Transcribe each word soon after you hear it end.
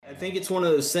think it's one of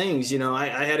those things,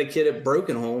 I had a kid at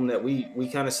Broken Home that we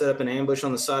kind of set up an ambush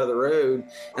on the side of the road,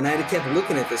 and I had to kept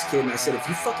looking at this kid, and I said, if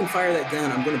you fucking fire that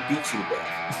gun, I'm going to beat you to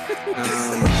death.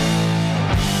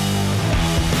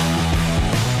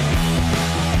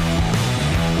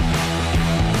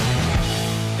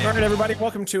 All right, everybody,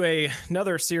 welcome to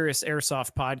another Serious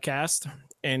Airsoft podcast,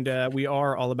 and we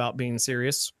are all about being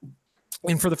serious.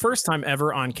 And for the first time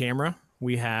ever on camera,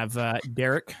 we have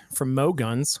Derek from Mo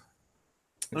Guns.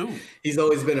 Ooh. He's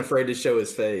always been afraid to show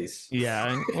his face.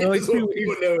 Yeah. Well,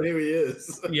 people know who he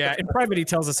is. Yeah, in private he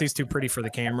tells us he's too pretty for the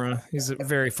camera. He's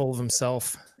very full of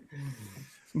himself.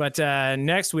 But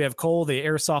next we have Cole, the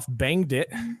Airsoft Banged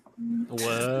It.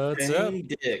 What's up?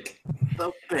 Dick.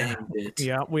 The Banged It.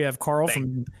 Yeah, we have Carl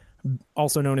from,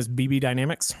 also known as BB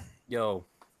Dynamics. Yo.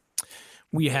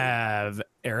 We have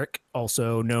Eric,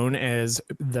 also known as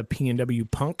the PNW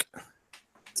Punk.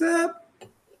 What's up?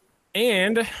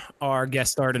 And our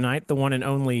guest star tonight, the one and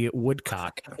only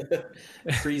Woodcock.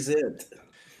 Present.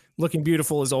 Looking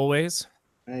beautiful as always.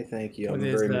 I thank you. I'm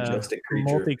a very majestic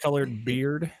creature. Multicolored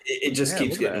beard. It just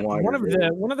keeps getting wider.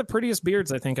 One of the prettiest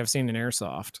beards I think I've seen in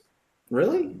Airsoft.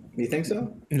 Really? You think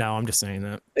so? No, I'm just saying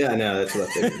that. Yeah, no, that's what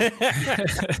I think.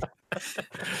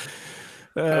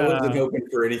 I wasn't hoping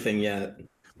for anything yet.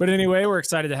 But anyway, we're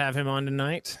excited to have him on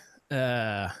tonight.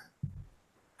 How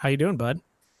you doing, bud?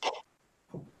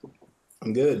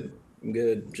 I'm good.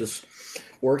 Just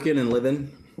working and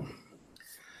living.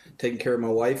 Taking care of my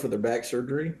wife with her back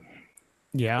surgery.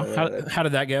 Yeah. How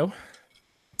did that go?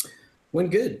 Went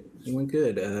good. It went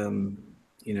good.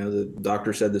 The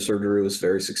doctor said the surgery was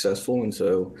very successful. And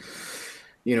so,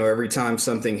 every time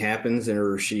something happens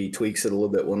or she tweaks it a little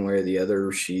bit one way or the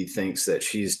other, she thinks that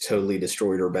she's totally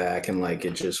destroyed her back and like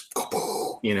it just,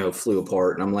 flew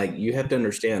apart. And I'm like, you have to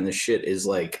understand this shit is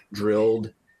like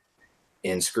drilled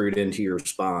and screwed into your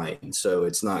spine. So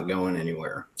it's not going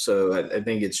anywhere. So I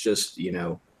think it's just,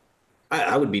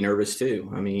 I would be nervous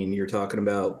too. I mean, you're talking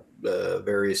about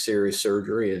very serious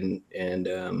surgery and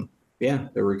the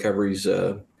recovery's,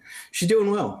 she's doing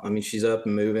well. I mean, she's up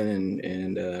and moving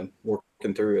and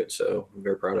working through it. So I'm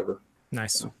very proud of her.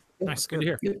 Nice. Nice. Good to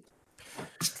hear. Yep.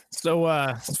 So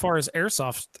as far as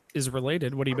Airsoft is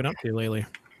related, what have you been up to lately?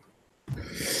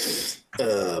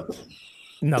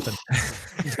 Nothing.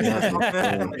 What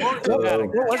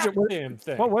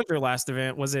was your last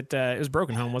event? Was it was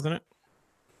Broken Home, wasn't it?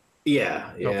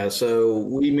 Yeah. Okay. So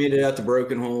we made it out to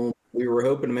Broken Home. We were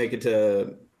hoping to make it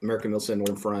to American Milsim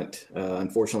Northern Front.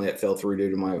 Unfortunately, that fell through due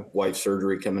to my wife's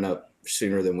surgery coming up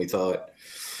sooner than we thought.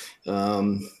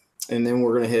 And then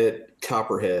we're going to hit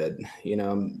Copperhead.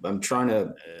 I'm trying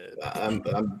to.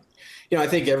 I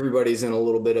think everybody's in a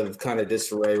little bit of kind of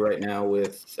disarray right now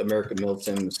with American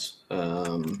Milsim's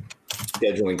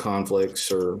scheduling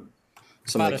conflicts or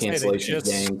some of the cancellation of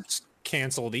games.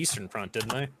 Canceled Eastern Front, didn't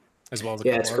they? As well as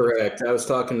that's correct. I was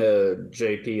talking to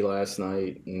JP last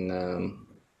night, and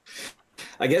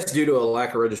I guess due to a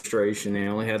lack of registration, they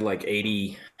only had like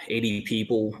 80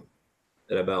 people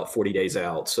at about 40 days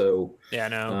out. So yeah,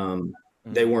 no,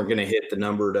 they weren't going to hit the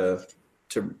number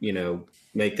to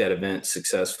make that event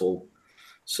successful.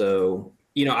 So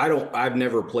I've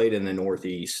never played in the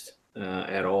Northeast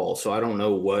at all, so I don't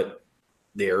know what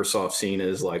the airsoft scene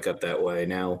is like up that way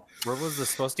now. Where was this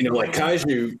supposed to be? Like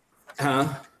Kaiju,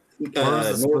 huh?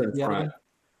 Northern Front.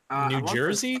 New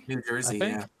Jersey? New Jersey,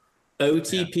 yeah.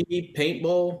 OTP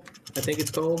Paintball, I think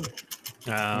it's called.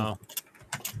 Oh.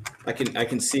 I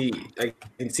can see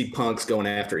Punks going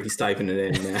after it. He's typing it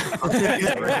in now.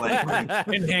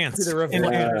 Enhanced. The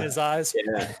reflection in his eyes.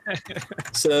 Yeah.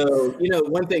 So,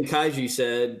 one thing Kaiju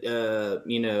said,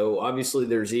 obviously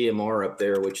there's EMR up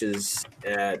there, which is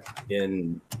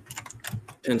in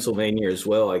Pennsylvania as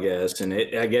well, I guess. And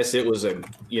I guess it was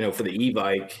for the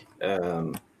e-bike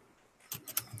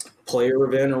player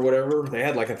event or whatever, they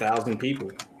had like 1,000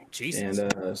 people. Jesus. And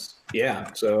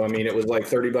so I mean, it was like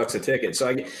 $30 a ticket.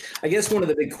 So I guess one of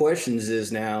the big questions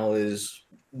is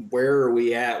where are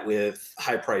we at with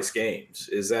high price games?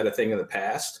 Is that a thing of the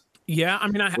past? Yeah, I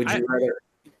mean, I've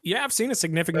seen a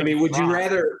significant. I mean, would you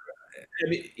rather?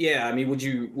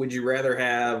 Would you rather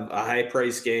have a high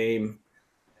price game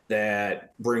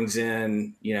that brings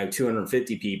in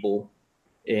 250 people,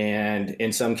 and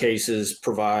in some cases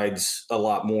provides a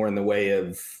lot more in the way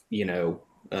of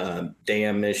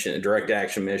direct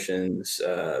action missions.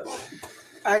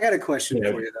 I got a question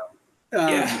for you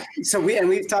though. So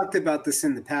we've talked about this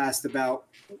in the past about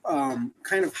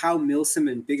kind of how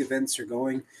Milsim and big events are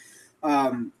going.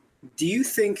 Do you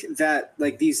think that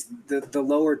like the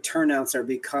lower turnouts are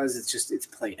because it's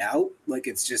played out, like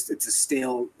it's a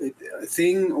stale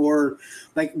thing, or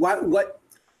like what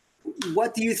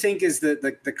what do you think is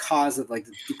the cause of like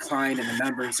the decline in the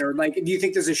numbers, or like do you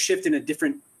think there's a shift in a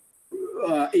different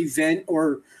event,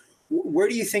 or where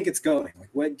do you think it's going?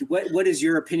 Like what is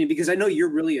your opinion? Because I know you're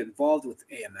really involved with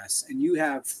AMS, and you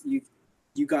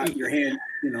got your hand,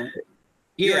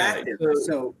 you're active,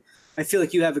 so I feel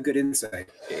like you have a good insight.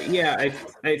 Yeah,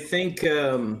 I think,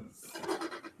 man,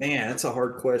 that's a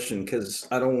hard question because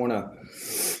I don't want to.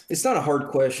 It's not a hard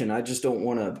question. I just don't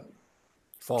want to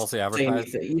falsely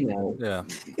advertise. Yeah,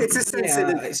 it's a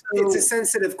sensitive. It's a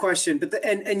sensitive question, but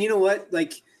and you know what,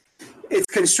 like. It's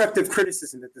constructive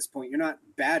criticism at this point. You're not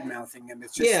bad mouthing him.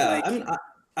 It's just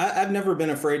I've never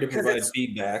been afraid to provide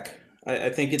feedback. I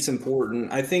think it's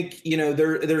important. I think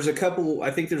there's a couple. I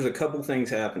think there's a couple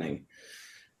things happening.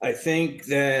 I think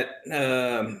that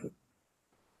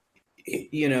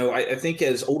I think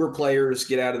as older players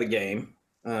get out of the game,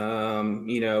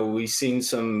 we've seen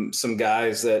some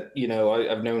guys that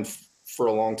I've known for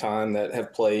a long time that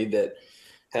have played that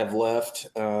have left.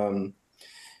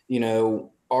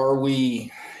 Are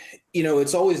we,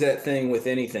 it's always that thing with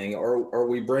anything. Are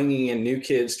we bringing in new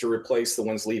kids to replace the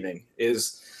ones leaving?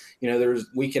 There's a lot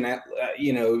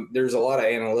of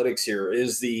analytics here.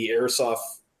 Is the airsoft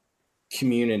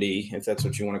community, if that's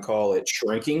what you want to call it,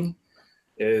 shrinking?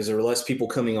 Is there less people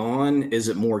coming on? Is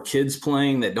it more kids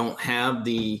playing that don't have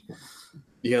the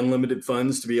unlimited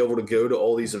funds to be able to go to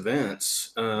all these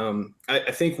events?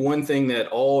 I think one thing that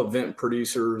all event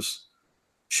producers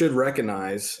should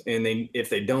recognize, and if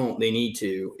they don't, they need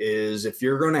to, is if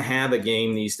you're going to have a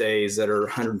game these days that are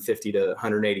 $150 to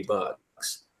 $180,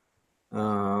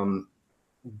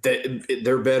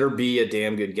 there better be a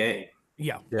damn good game.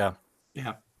 Yeah.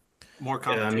 More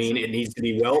competition. I mean, it needs to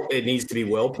be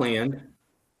well planned.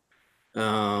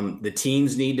 The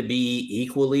teams need to be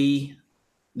equally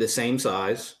the same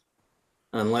size,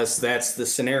 unless that's the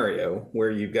scenario where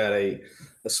you've got a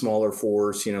smaller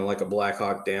force, like a Black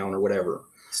Hawk Down or whatever.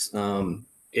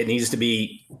 It needs to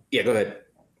be. Yeah, go ahead.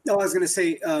 No, I was going to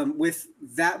say, with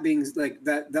that being like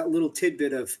that little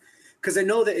tidbit of, because I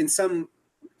know that in some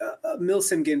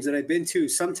Milsim games that I've been to,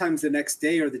 sometimes the next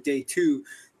day or the day two,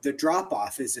 the drop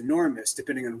off is enormous,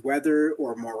 depending on weather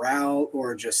or morale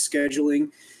or just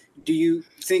scheduling. Do you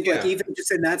think, like, even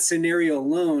just in that scenario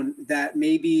alone, that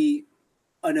maybe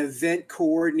an event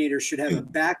coordinator should have a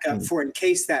backup for in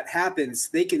case that happens?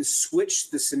 They can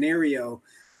switch the scenario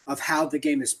of how the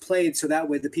game is played, so that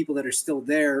way the people that are still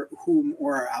there, whom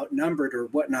or are outnumbered or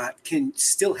whatnot, can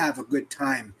still have a good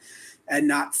time and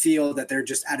not feel that they're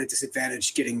just at a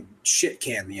disadvantage getting shit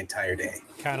canned the entire day.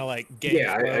 Kind of like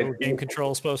game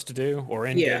control is supposed to do, or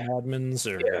in-game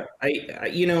admins, or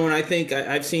and I think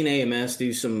I've seen AMS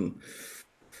do some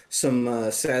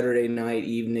Saturday night,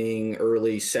 evening,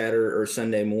 early Saturday or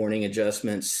Sunday morning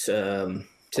adjustments to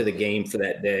the game for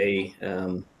that day.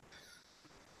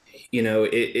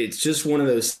 It's just one of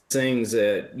those things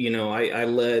that, I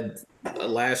led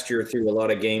last year through a lot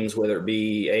of games, whether it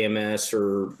be AMS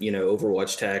or,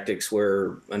 Overwatch Tactics,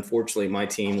 where unfortunately my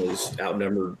team was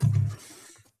outnumbered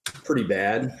pretty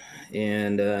bad.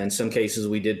 And in some cases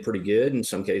we did pretty good. In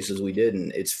some cases we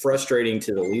didn't. It's frustrating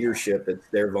to the leadership that's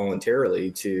there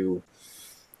voluntarily to,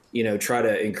 try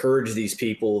to encourage these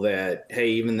people that, hey,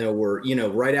 even though we're,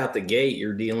 right out the gate,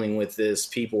 you're dealing with this,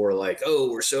 people are like,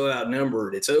 oh, we're so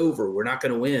outnumbered, it's over, we're not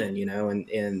going to win,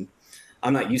 and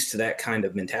I'm not used to that kind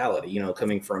of mentality,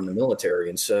 coming from the military.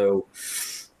 And so,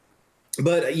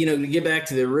 but, to get back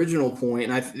to the original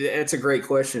point, and that's a great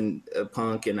question,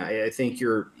 Punk, and I think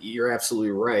you're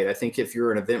absolutely right. I think if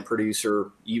you're an event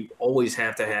producer, you always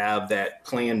have to have that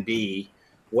plan B.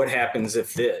 What happens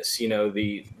if this?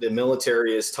 The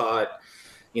military has taught,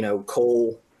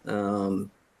 Cole,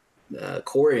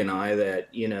 Corey, and I that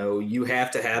you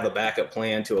have to have a backup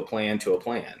plan to a plan to a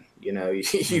plan.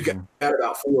 You got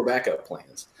about 4 backup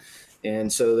plans,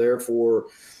 and so therefore,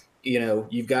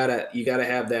 you've got to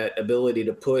have that ability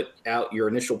to put out your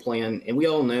initial plan. And we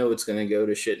all know it's going to go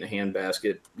to shit in a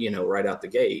handbasket, right out the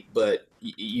gate. But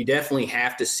you definitely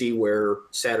have to see where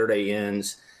Saturday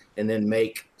ends, and then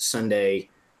make Sunday.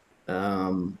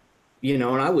 And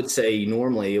I would say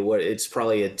normally it's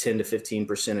probably a 10 to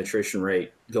 15% attrition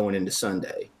rate going into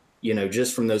Sunday,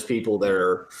 just from those people that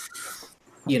are,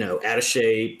 out of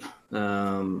shape.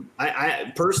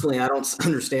 I personally, I don't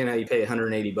understand how you pay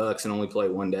 $180 and only play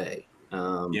one day.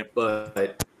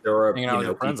 But there are,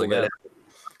 people that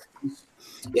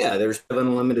there's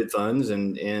unlimited funds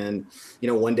and,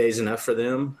 one day is enough for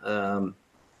them.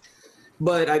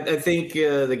 But I think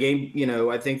the game,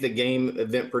 I think the game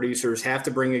event producers have to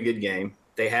bring a good game.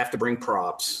 They have to bring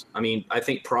props. I mean, I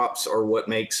think props are what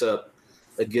makes up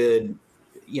a good,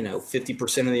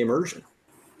 50% of the immersion,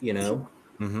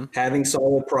 having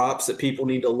solid props that people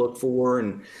need to look for,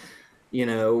 and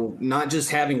not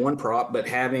just having one prop, but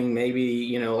having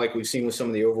maybe like we've seen with some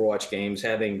of the Overwatch games,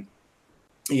 having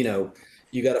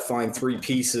you got to find 3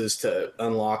 pieces to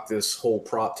unlock this whole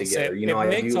prop together. It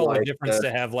makes all the difference to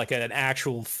have like an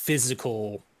actual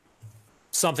physical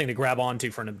something to grab onto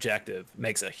for an objective.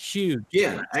 Makes a huge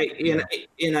difference.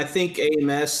 And I think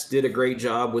AMS did a great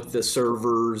job with the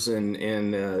servers and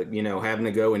having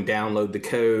to go and download the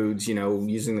codes,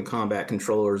 using the combat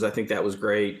controllers. I think that was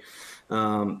great.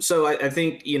 So I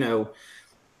think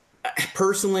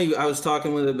personally, I was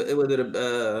talking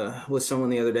with someone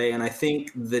the other day, and I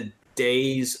think the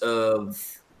days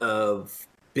of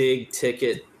big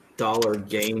ticket dollar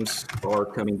games are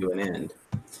coming to an end.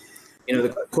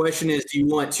 The question is, do you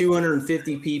want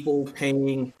 250 people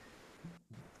paying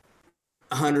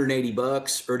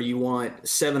 $180, or do you want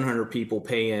 700 people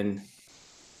paying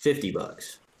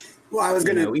 $50? Well, I was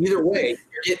going to either way,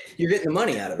 you're getting the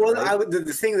money out of it. Well, right?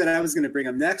 the thing that I was going to bring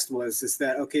up next is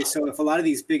that, okay, so if a lot of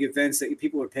these big events that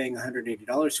people are paying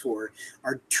 $180 for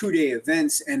are 2-day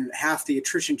events and half the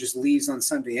attrition just leaves on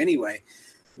Sunday anyway,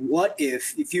 what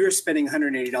if you're spending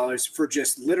 $180 for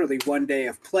just literally 1 day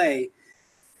of play?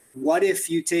 What if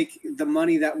you take the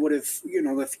money that would have,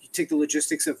 if you take the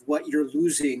logistics of what you're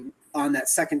losing on that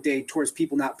second day towards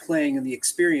people not playing in the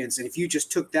experience, and if you just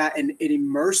took that and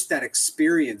immersed that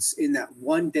experience in that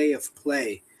 1 day of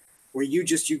play, where you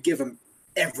give them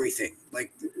everything,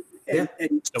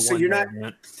 so you're not.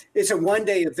 Event. It's a 1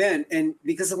 day event, and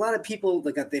because a lot of people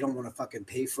they don't want to fucking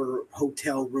pay for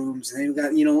hotel rooms, and they've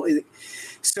got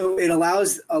so it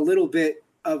allows a little bit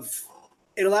of.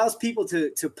 It allows people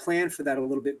to plan for that a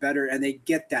little bit better, and they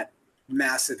get that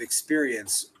massive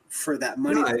experience for that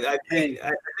money. No, I think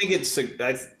it's.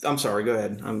 I'm sorry. Go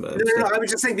ahead. No. I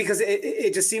was just saying because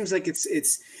it just seems like it's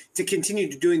to continue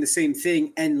to doing the same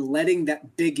thing and letting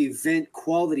that big event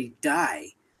quality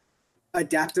die.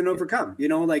 Adapt and overcome.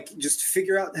 Just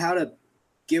figure out how to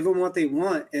give them what they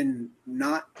want, and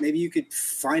not. Maybe you could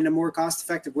find a more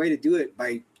cost-effective way to do it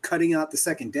by cutting out the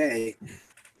second day.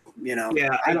 Yeah,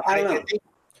 I don't know.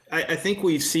 I think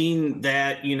we've seen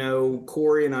that,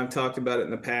 Corey and I've talked about it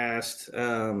in the past.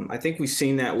 I think we've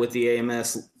seen that with the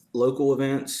AMS local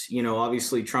events,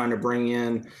 obviously trying to bring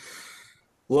in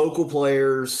local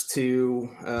players to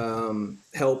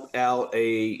help out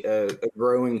a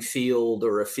growing field,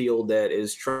 or a field that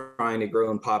is trying to grow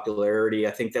in popularity.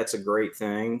 I think that's a great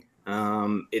thing.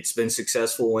 It's been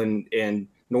successful in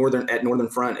Northern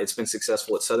Front. It's been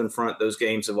successful at Southern Front. Those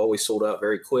games have always sold out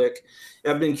very quick.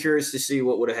 I've been curious to see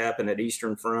what would have happened at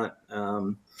Eastern Front.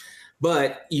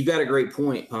 But you've got a great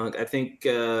point, Punk. I think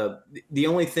the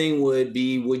only thing would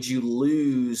you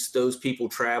lose those people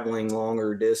traveling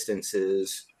longer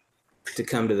distances to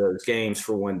come to those games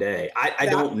for 1 day? I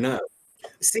don't know.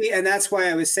 See, and that's why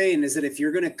I was saying is that if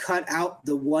you're going to cut out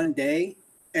the 1 day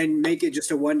and make it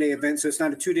just a 1 day event, so it's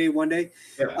not a 2 day, 1 day,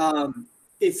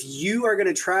 if you are going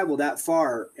to travel that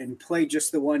far and play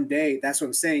just the 1 day, that's what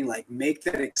I'm saying. Make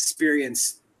that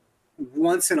experience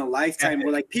once in a lifetime.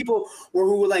 Where people, or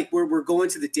who we're going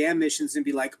to the damn missions and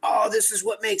be like, oh, this is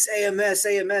what makes AMS.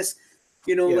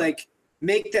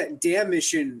 Make that damn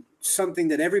mission something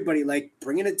that everybody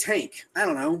bring in a tank. I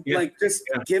don't know,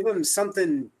 give them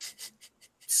something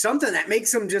that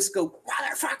makes them just go,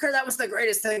 motherfucker, that was the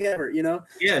greatest thing ever,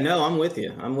 Yeah, no, I'm with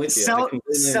you. Sell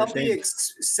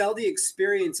the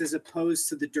experience as opposed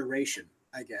to the duration,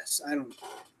 I guess. I don't.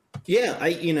 Yeah,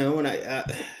 I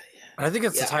think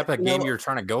it's the type of game you're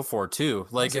trying to go for too.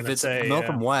 If it's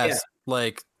Milkom West,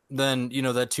 then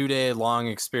that 2 day long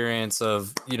experience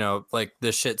of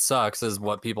this shit sucks is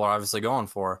what people are obviously going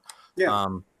for. Yeah.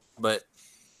 But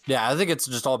yeah, I think it's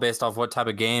just all based off what type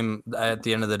of game at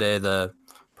the end of the day the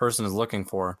person is looking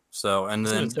for. So, and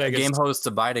then the game host's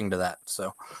abiding to that.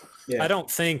 So yeah. I don't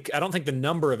think the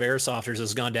number of airsofters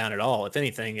has gone down at all. If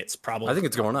anything, it's probably, I think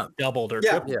it's going up, doubled or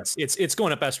tripled. Yes. It's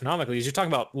going up astronomically. As you're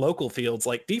talking about local fields,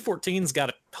 like D14's got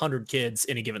 100 kids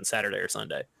any given Saturday or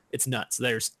Sunday. It's nuts.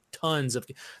 There's tons of.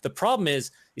 The problem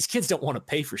is these kids don't want to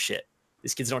pay for shit.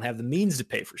 These kids don't have the means to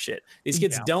pay for shit. These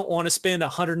kids don't want to spend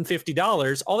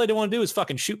 $150. All they want to do is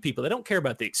fucking shoot people. They don't care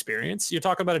about the experience. You're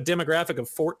talking about a demographic of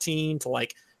 14 to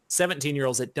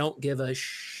 17-year-olds that don't give a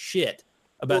shit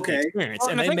about the experience,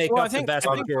 and they make up the vast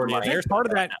majority of their part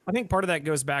of that. I think part of that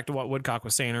goes back to what Woodcock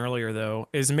was saying earlier, though,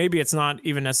 is maybe it's not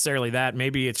even necessarily that.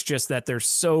 Maybe it's just that there's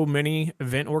so many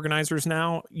event organizers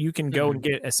now. You can go and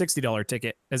get a $60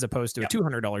 ticket as opposed to a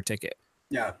 $200 ticket.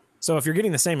 Yeah. So if you're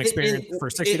getting the same experience for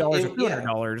 $60 or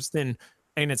 $200, then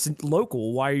and it's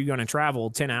local, why are you going to travel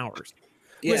 10 hours?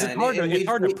 it's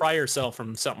hard to pry yourself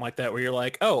from something like that where you're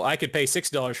like, oh, I could pay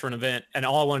 $6 for an event and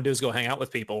all I want to do is go hang out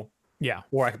with people. Yeah.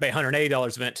 Or I could pay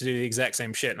 $180 event to do the exact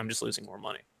same shit and I'm just losing more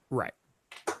money. Right.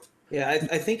 Yeah,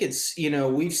 I think it's,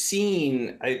 we've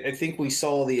seen, I think we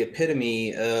saw the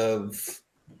epitome of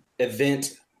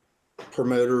event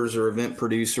promoters or event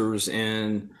producers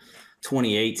in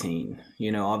 2018.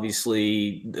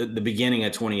 Obviously the beginning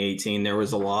of 2018,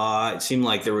 it seemed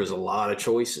like there was a lot of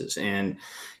choices. And,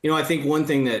 I think one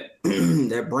thing that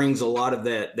that brings a lot of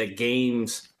that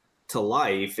games to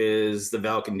life is the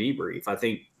Valken debrief. I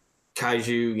think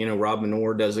Kaiju, Rob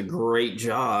Minor does a great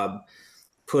job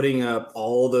putting up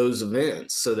all those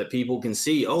events so that people can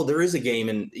see, oh, there is a game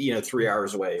in, 3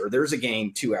 hours away, or there's a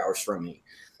game 2 hours from me.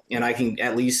 And I can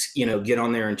at least, get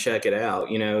on there and check it out.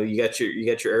 You got your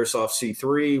Airsoft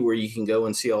C3 where you can go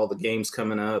and see all the games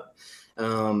coming up.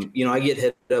 I get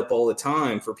hit up all the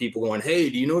time for people going, hey,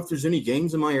 do you know if there's any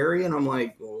games in my area? And I'm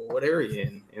like, well, what area?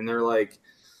 And they're like,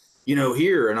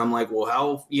 here. And I'm like, well,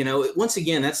 how, once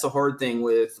again, that's the hard thing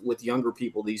with younger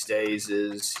people these days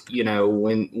is,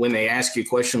 when they ask you a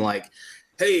question like,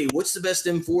 hey, what's the best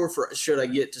M4 should I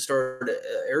get to start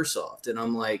Airsoft? And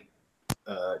I'm like,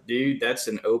 dude, that's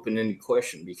an open-ended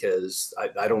question because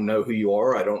I don't know who you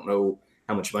are. I don't know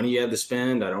how much money you have to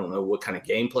spend. I don't know what kind of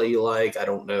gameplay you like. I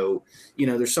don't know,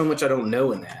 there's so much I don't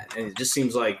know in that. And it just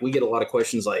seems like we get a lot of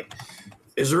questions like,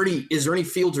 is there any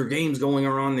fields or games going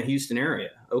around the Houston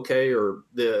area? Okay. Or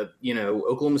the,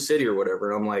 Oklahoma City or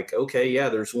whatever. And I'm like, okay, yeah,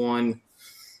 there's one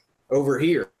over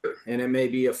here and it may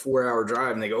be a 4-hour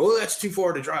drive. And they go, oh, that's too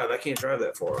far to drive. I can't drive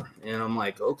that far. And I'm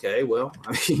like, okay, well,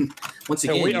 once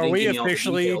again, are we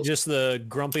officially just the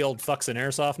grumpy old fucks in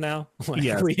Airsoft now?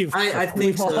 Yeah, I think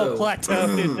we've so. all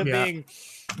plateaued into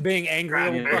being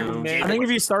angry. I think if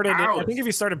you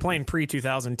started playing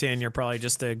pre-2010, you're probably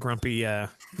just a grumpy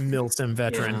Milsim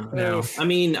veteran. Yeah. No, I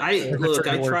mean, I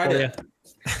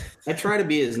try to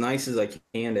be as nice as I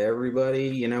can to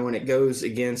everybody, and it goes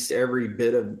against every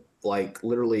bit of like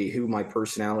literally who my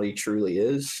personality truly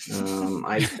is.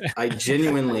 I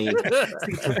genuinely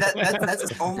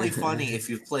that's only funny if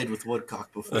you've played with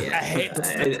Woodcock before. Yeah,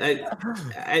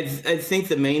 I think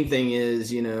the main thing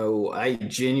is, I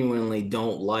genuinely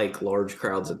don't like large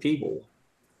crowds of people,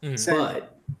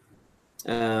 but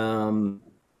I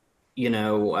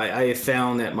have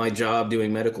found that my job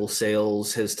doing medical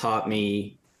sales has taught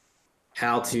me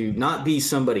how to not be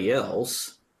somebody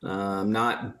else.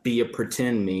 Not be a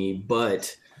pretend me,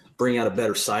 but bring out a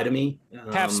better side of me.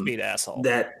 Half speed asshole.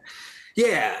 I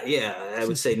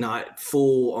would say not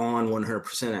full on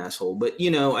 100% asshole, but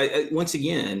I once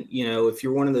again, if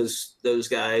you're one of those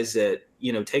guys that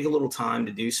take a little time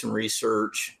to do some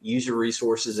research, use your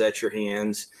resources at your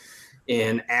hands,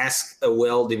 and ask a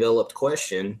well-developed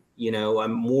question,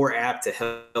 I'm more apt to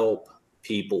help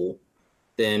people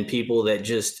than people that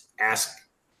just ask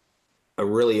a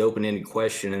really open-ended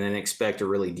question and then expect a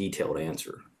really detailed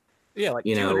answer. Yeah, like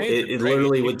it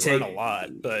literally would take a lot,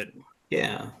 but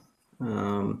yeah.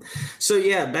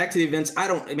 Back to the events.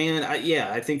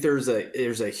 I think there's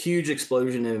a huge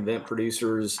explosion in event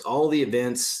producers. All the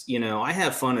events, I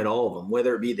have fun at all of them,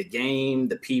 whether it be the game,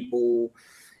 the people,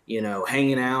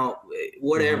 hanging out,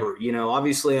 whatever.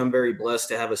 Obviously I'm very blessed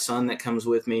to have a son that comes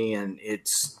with me, and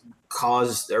it's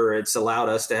allowed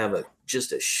us to have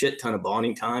just a shit ton of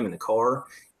bonding time in the car,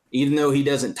 even though he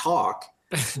doesn't talk.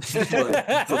 But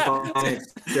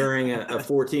during a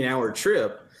 14-hour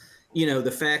trip,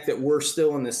 the fact that we're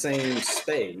still in the same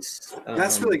space,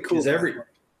 that's really cool.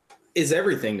 Is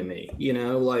everything to me.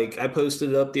 Like I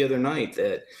posted up the other night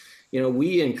that,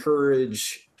 we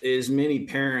encourage as many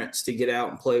parents to get out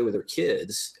and play with their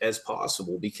kids as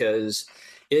possible because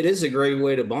it is a great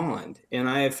way to bond. And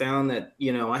I have found that,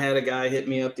 I had a guy hit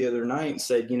me up the other night and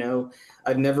said,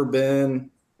 I've never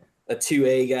been a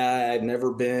 2A guy. I've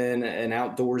never been an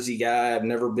outdoorsy guy. I've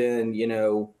never been,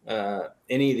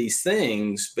 any of these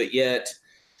things. But yet,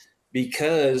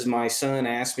 because my son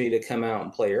asked me to come out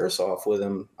and play Airsoft with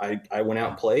him, I went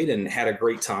out and played and had a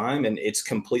great time. And it's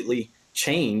completely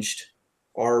changed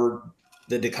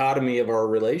the dichotomy of our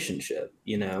relationship,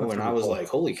 and I was like,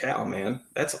 holy cow, man,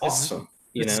 that's awesome.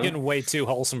 It's getting way too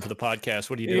wholesome for the podcast.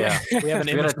 What are you doing? Yeah. We have an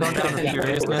image tone down the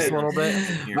seriousness a little bit.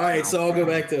 All right, so I'll go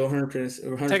back to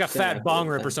 100%. Take a fat bong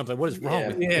rip or something. What is wrong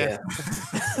with you? Yeah.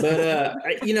 But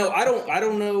I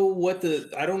don't know what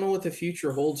the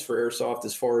future holds for Airsoft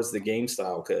as far as the game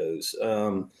style goes.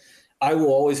 I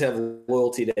will always have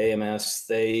loyalty to AMS.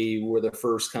 They were the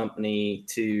first company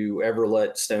to ever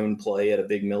let Stone play at a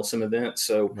big Milsim event.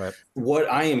 So what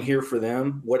I am here for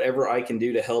them, whatever I can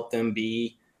do to help them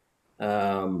be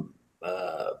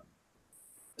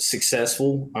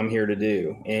successful, I'm here to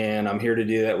do. And I'm here to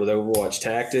do that with Overwatch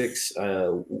Tactics.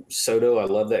 Soto, I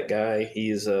love that guy.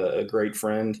 He is a great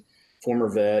friend, former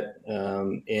vet.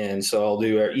 And so I'll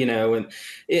do,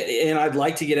 and I'd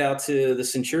like to get out to the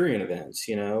Centurion events.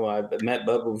 I've met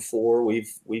Bubba before.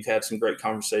 We've had some great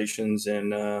conversations,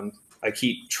 and I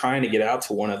keep trying to get out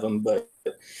to one of them, but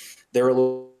they're a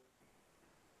little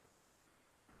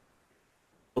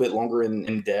bit longer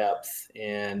in depth,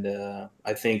 and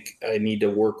I think I need to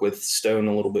work with Stone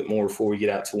a little bit more before we get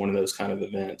out to one of those kind of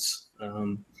events.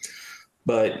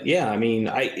 But yeah, I mean,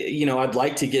 I'd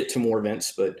like to get to more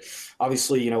events, but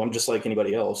obviously, I'm just like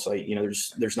anybody else.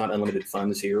 There's not unlimited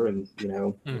funds here, and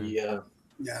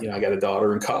I got a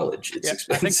daughter in college. It's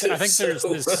expensive. I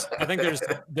think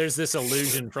there's this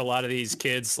illusion for a lot of these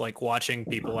kids, like watching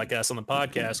people like us on the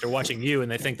podcast or watching you,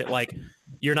 and they think that like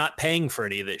you're not paying for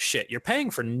any of this shit. You're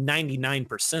paying for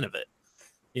 99% of it.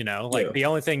 The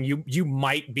only thing you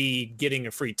might be getting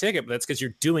a free ticket, but that's because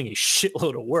you're doing a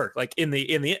shitload of work. Like in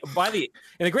the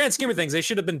grand scheme of things, they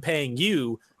should have been paying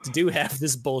you to do half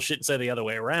this bullshit instead of the other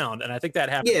way around. And I think that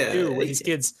happens too when these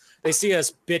kids, they see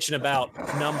us bitching about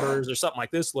numbers or something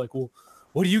like this. Like, well,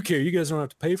 what do you care? You guys don't have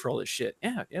to pay for all this shit.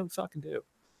 Yeah, we fucking do.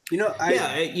 Look,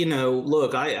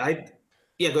 go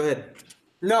ahead.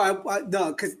 No,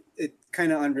 because it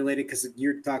kind of unrelated, because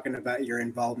you're talking about your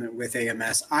involvement with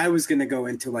AMS. I was going to go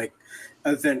into like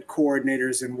event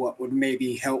coordinators and what would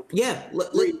maybe help. Yeah,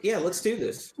 let's do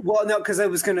this. Well, no, because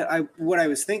what I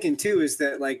was thinking too is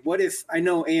that, like, what if, I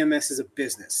know AMS is a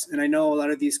business, and I know a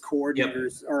lot of these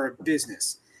coordinators are a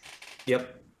business.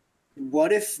 Yep.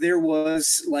 What if there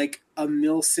was like a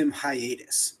Milsim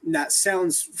hiatus? And that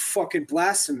sounds fucking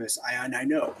blasphemous, I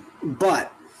know,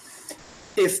 but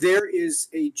if there is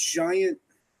a giant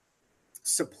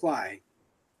supply,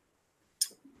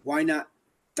 why not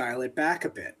dial it back a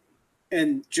bit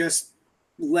and just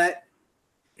let,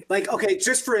 like, okay,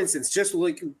 just for instance, just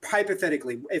like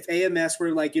hypothetically, if AMS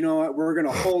were like, you know what, we're going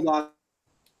to hold off,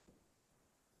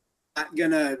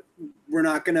 we're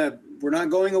not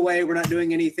going away, we're not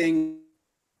doing anything,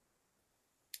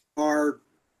 or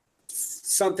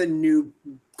something new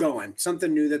going,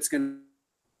 something new that's going to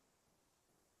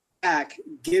back,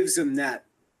 gives them that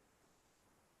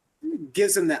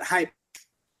hype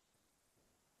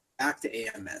back to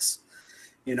AMS.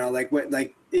 Like what,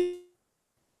 like. Is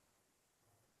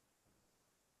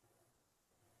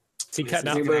he cutting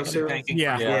out?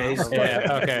 Yeah.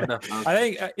 Okay.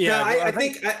 I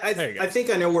think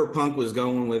I know where Punk was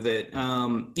going with it. I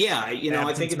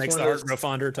think it makes the heart grow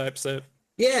fonder type stuff.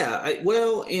 Yeah. I've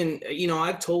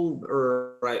told,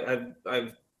 or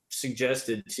I've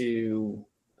suggested to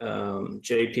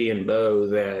JP and Bo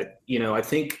that, I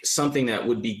think something that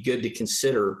would be good to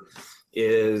consider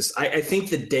is I think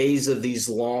the days of these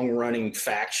long running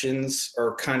factions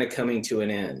are kind of coming to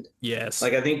an end. Yes.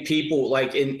 Like, I think people,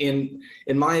 like, in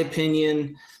my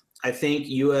opinion, I think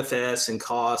UFS and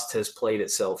Cost has played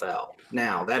itself out.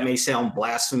 Now, that may sound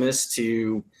blasphemous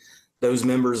to those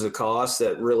members of Cost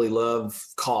that really love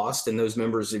Cost and those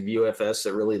members of UFS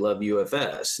that really love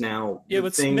UFS. Now,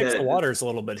 let's mix the waters a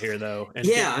little bit here, though.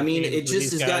 It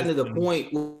just has gotten to the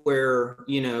point where,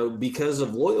 because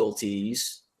of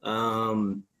loyalties,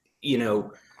 the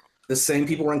same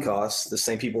people run Cost, the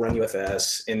same people run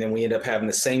UFS, and then we end up having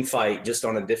the same fight just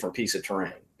on a different piece of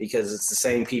terrain because it's the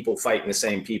same people fighting the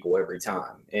same people every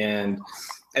time. And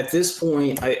at this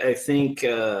point, I think,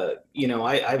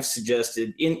 I've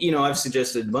suggested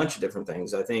a bunch of different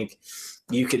things. I think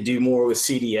you could do more with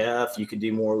CDF. You could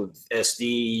do more with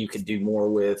SD. You could do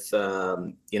more with,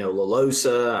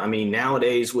 LaLosa. I mean,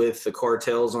 nowadays with the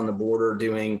cartels on the border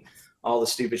doing all the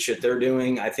stupid shit they're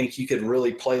doing, I think you could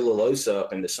really play LaLosa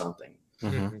up into something.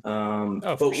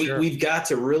 Mm-hmm. Sure. We've got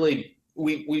to really,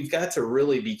 we've got to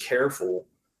really be careful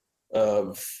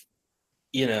of,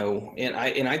 and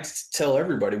I tell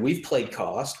everybody, we've played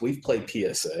Cost, we've played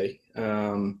PSA.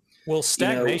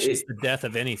 Stagnation is the death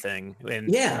of anything.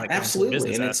 And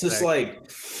absolutely. And it's just like,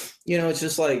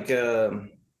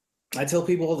 I tell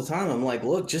people all the time, I'm like,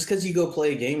 look, just because you go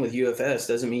play a game with UFS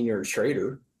doesn't mean you're a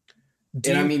traitor. Part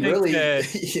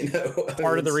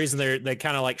of the reason they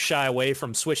kind of like shy away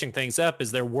from switching things up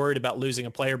is they're worried about losing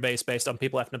a player base based on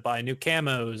people having to buy new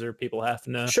camos or people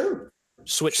having to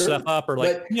switch stuff up, or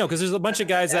because there's a bunch of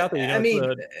guys out there.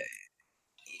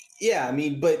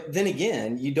 But then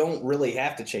again, you don't really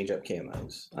have to change up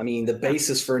camos. I mean, the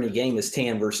basis for any game is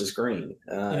tan versus green.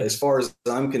 As far as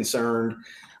I'm concerned,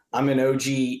 I'm an OG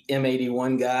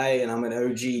M81 guy and I'm an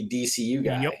OG DCU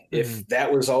guy. Yep. If that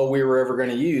was all we were ever going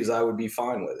to use, I would be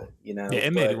fine with it. You know, Yeah,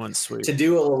 M81's sweet. To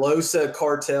do a LaLosa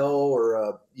cartel or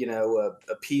a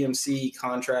PMC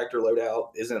contractor loadout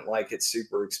isn't like it's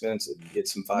super expensive. You get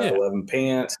some 511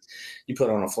 pants, you put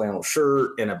on a flannel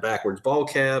shirt and a backwards ball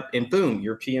cap, and boom,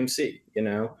 you're PMC. You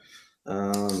know,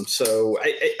 so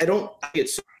I don't get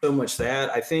so much that.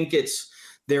 I think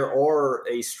there are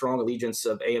a strong allegiance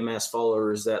of AMS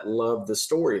followers that love the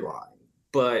storyline,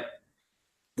 but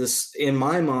this, in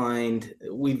my mind,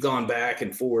 we've gone back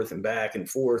and forth, and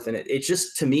it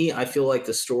just, to me, I feel like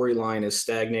the storyline is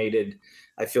stagnated.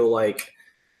 I feel like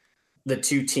the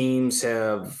two teams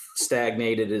have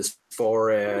stagnated as far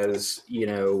as,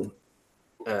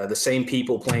 the same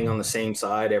people playing on the same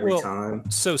side every time.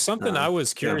 So something I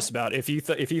was curious about, if you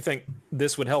think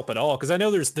this would help at all, because I know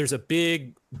there's a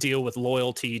big deal with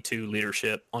loyalty to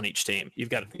leadership on each team. You've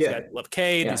got these guys that love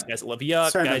Cade, these guys that love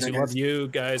Yuck, guys who love you,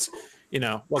 guys.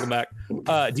 Welcome back.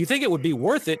 Do you think it would be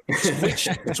worth it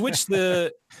to switch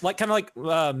the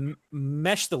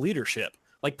mesh the leadership?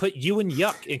 Like put you and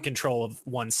Yuck in control of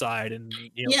one side, and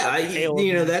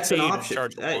that's an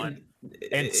option.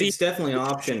 It's definitely an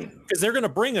option because they're going to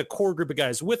bring a core group of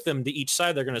guys with them to each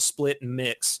side. They're going to split and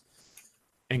mix,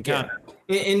 and kind of.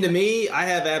 And to me, I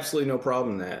have absolutely no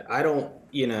problem with that. I don't.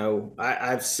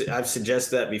 I've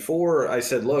suggested that before. I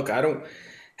said, look, I don't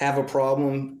have a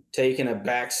problem taking a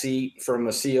back seat from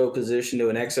a CO position to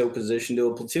an XO position to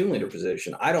a platoon leader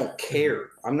position. I don't care.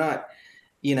 I'm not.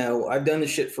 I've done this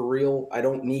shit for real. I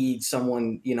don't need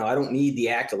someone, I don't need the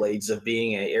accolades of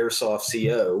being an airsoft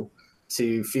CO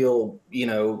to feel,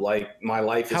 like my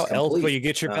life is complete. How else will you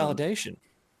get your validation?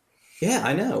 Yeah,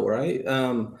 I know, right?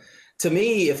 To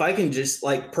me, if I can just,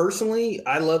 personally,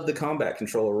 I love the combat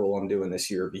controller role I'm doing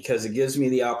this year because it gives me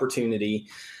the opportunity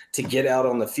to get out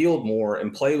on the field more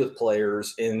and play with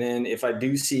players. And then if I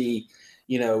do see,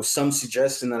 some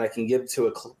suggestion that I can give to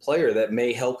a player that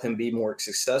may help him be more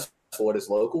successful at his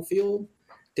local field,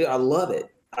 dude, I love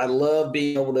it. I love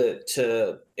being able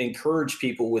to encourage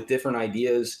people with different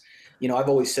ideas. I've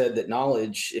always said that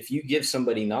knowledge, if you give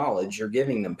somebody knowledge, you're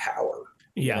giving them power.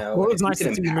 Yeah. Well, it was nice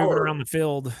to see you moving around the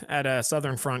field at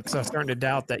Southern Front because I was starting to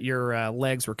doubt that your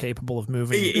legs were capable of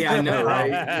moving. Yeah, I know,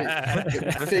 right?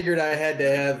 I figured I had to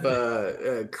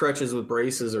have crutches with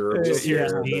braces or I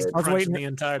was waiting the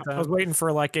entire time. I was waiting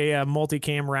for like a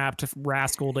multicam wrapped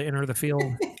rascal to enter the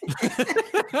field.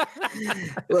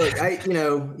 Look,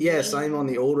 yes, I am on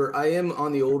the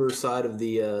older side of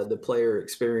the player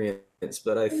experience,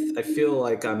 but I feel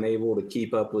like I'm able to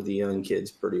keep up with the young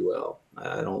kids pretty well.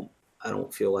 I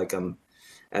don't feel like I'm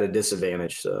at a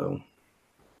disadvantage. So,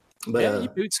 but you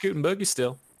boot, scoot, and boogie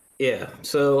still. Yeah.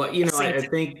 So I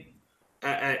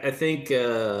think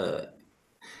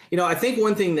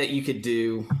one thing that you could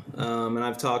do, and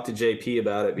I've talked to JP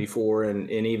about it before, and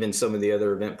even some of the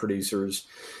other event producers,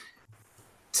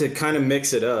 to kind of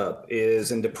mix it up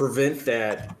and to prevent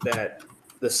that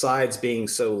the sides being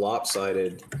so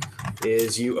lopsided,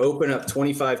 is you open up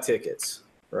 25 tickets,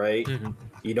 right? Mm-hmm.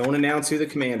 You don't announce who the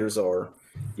commanders are.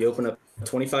 You open up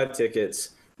 25 tickets.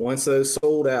 Once those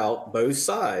sold out, both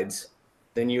sides,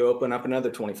 then you open up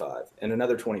another 25 and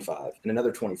another 25 and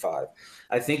another 25.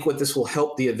 I think what this will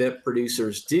help the event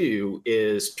producers do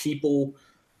is people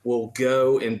will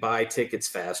go and buy tickets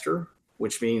faster,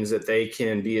 which means that they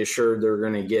can be assured they're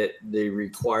going to get the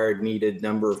required needed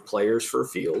number of players for a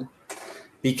field.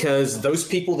 Because those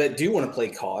people that do want to play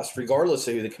cost, regardless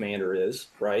of who the commander is,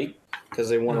 right? Because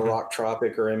they want a Rock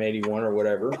Tropic or M81 or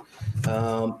whatever,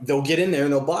 they'll get in there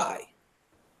and they'll buy.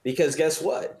 Because guess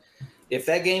what? If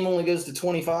that game only goes to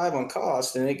 25 on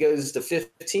cost and it goes to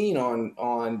 15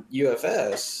 on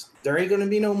UFS, there ain't going to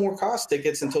be no more cost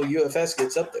tickets until UFS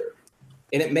gets up there.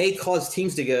 And it may cause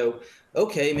teams to go,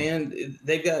 okay, man,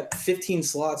 they've got 15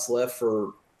 slots left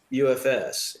for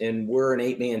UFS and we're an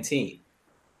 8-man team.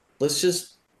 Let's just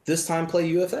this time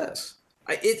play UFS.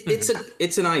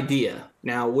 It's an idea.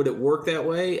 Now, would it work that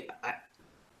way?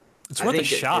 It's worth a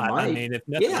shot. I mean, if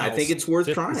nothing else, I think it's worth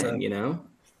 50%. Trying.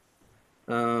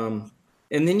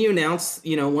 And then you announce,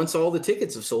 once all the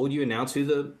tickets have sold, you announce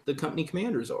who the company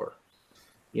commanders are.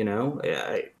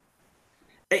 It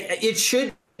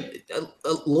should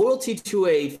loyalty to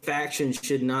a faction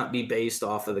should not be based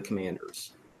off of the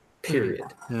commanders. Period.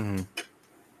 Mm-hmm.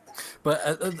 But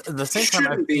at the same time,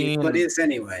 shouldn't be, but is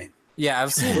anyway. Yeah,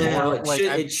 I've seen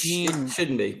it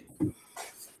shouldn't be.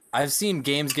 I've seen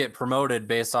games get promoted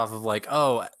based off of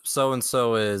so and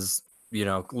so is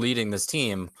leading this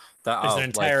team. There's an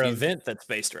entire event that's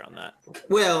based around that.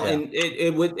 Well, yeah. And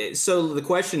it would. So the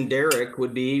question, Derek,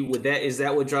 would be: is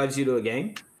that what drives you to a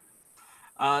game?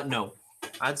 No.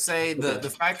 I'd say the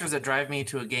factors that drive me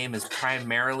to a game is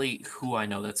primarily who I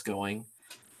know that's going,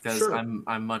 because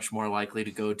I'm much more likely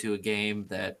to go to a game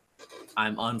that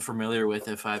I'm unfamiliar with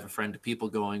if I have a friend of people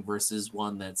going versus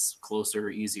one that's closer,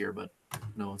 easier, but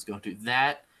no one's going to.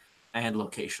 That and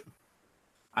location.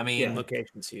 I mean,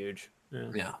 location's huge.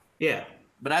 Yeah.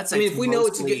 But I'd say if we know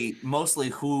it's mostly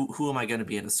who am I going to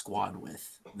be in a squad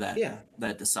with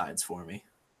that decides for me.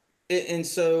 And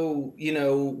so,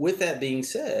 with that being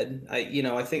said,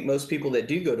 I think most people that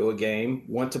do go to a game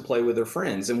want to play with their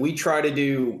friends. And we try to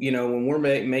do, when we're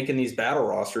making these battle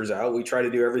rosters out, we try to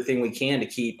do everything we can to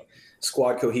keep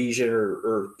squad cohesion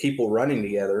or people running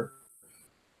together.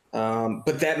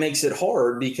 But that makes it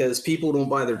hard because people don't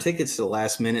buy their tickets to the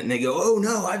last minute and they go, oh,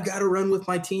 no, I've got to run with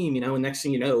my team. And next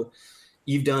thing you know,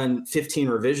 you've done 15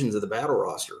 revisions of the battle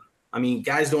roster. I mean,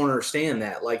 guys don't understand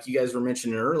that. Like you guys were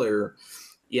mentioning earlier,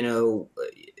 do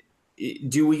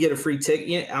we get a free ticket?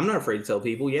 Yeah, I'm not afraid to tell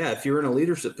people, if you're in a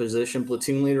leadership position,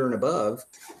 platoon leader and above,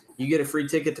 you get a free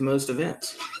ticket to most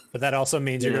events. But that also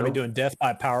means you're going to be doing death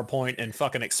by PowerPoint and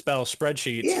fucking Excel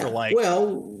spreadsheets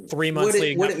for 3 months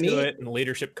leading up to it and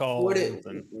leadership calls.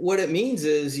 What it means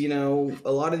is,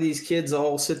 a lot of these kids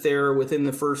all sit there within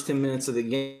the first 10 minutes of the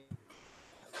game.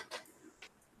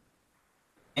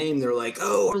 They're like,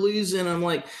 oh, we're losing. I'm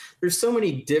like, there's so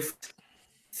many different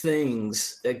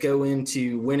things that go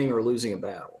into winning or losing a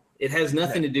battle. It has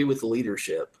nothing to do with the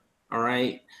leadership. All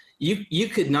right. You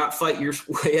could not fight your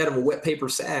way out of a wet paper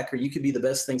sack, or you could be the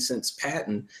best thing since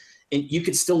Patton, and you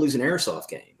could still lose an airsoft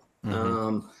game.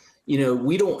 Mm-hmm.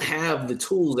 We don't have the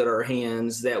tools at our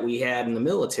hands that we had in the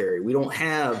military. We don't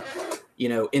have,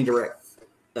 indirect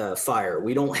fire.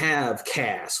 We don't have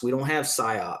CAS. We don't have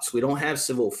PSYOPs. We don't have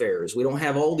civil affairs. We don't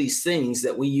have all these things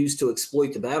that we use to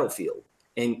exploit the battlefield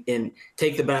and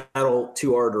take the battle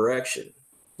to our direction.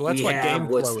 Well, that's why game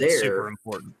flow is super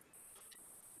important.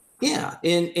 Yeah,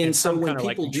 and so when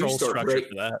people do start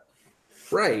breaking that,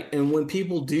 right, and when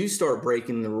people do start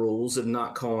breaking the rules of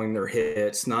not calling their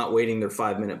hits, not waiting their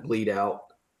 5-minute bleed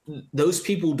out, those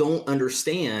people don't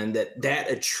understand that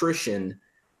attrition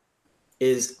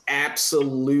is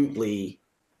absolutely,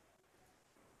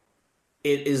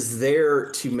 it is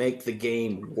there to make the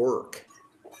game work.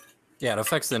 Yeah, it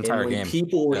affects the entire game.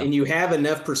 And you have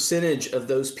enough percentage of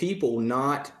those people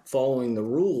not following the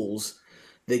rules,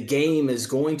 the game is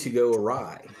going to go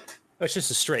awry. It's just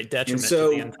a straight detriment to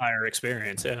the entire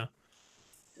experience. Yeah.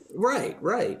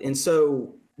 Right. And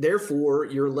so therefore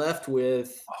you're left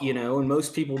with, and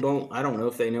most people I don't know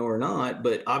if they know or not,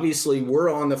 but obviously we're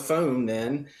on the phone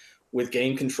then with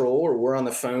game control, or we're on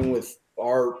the phone with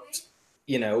our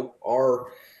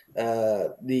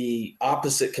the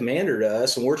opposite commander to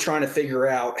us, and we're trying to figure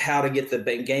out how to get the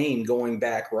game going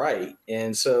back right.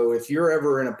 And so if you're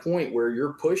ever in a point where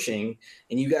you're pushing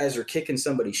and you guys are kicking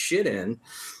somebody's shit in,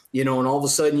 and all of a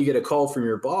sudden you get a call from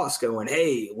your boss going,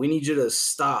 hey, we need you to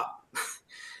stop.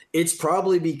 It's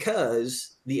probably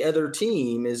because the other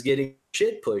team is getting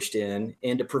shit pushed in,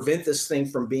 and to prevent this thing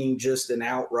from being just an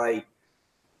outright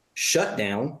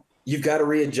shutdown, you've got to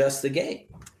readjust the game,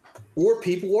 or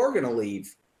people are going to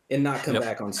leave and not come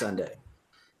back on Sunday.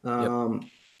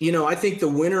 I think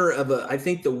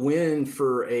the win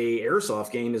for a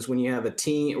airsoft game is when you have a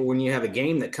team, or when you have a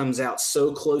game that comes out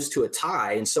so close to a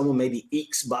tie and someone maybe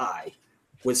ekes by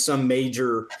with some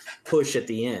major push at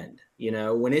the end.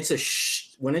 When it's a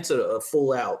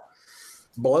full out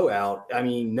blowout, I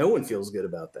mean, no one feels good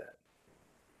about that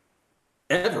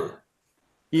ever.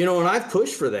 And I've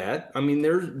pushed for that. I mean,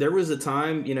 there was a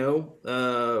time,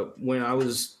 when I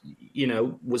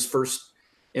was first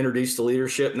introduced to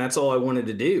leadership, and that's all I wanted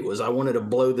to do was I wanted to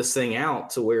blow this thing out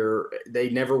to where they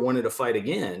never wanted to fight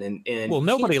again. And well,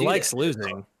 nobody likes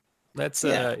losing. That's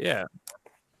yeah.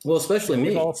 Well, especially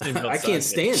me. I can't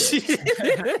stand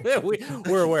it.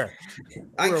 We're aware.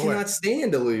 I cannot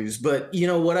stand to lose. But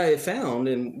what I have found,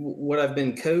 and what I've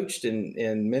been coached and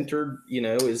mentored,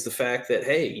 is the fact that,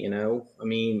 hey, I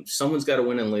mean, someone's got to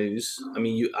win and lose. I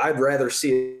mean, I'd rather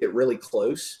see it really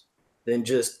close than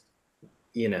just,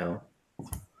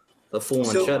 a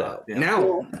full-on shutout.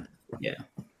 Now,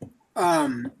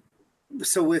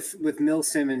 So with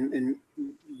Milsim and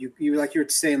you like you were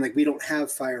saying, like, we don't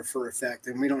have fire for effect,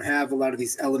 and we don't have a lot of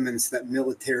these elements that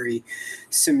military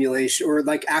simulation or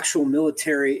like actual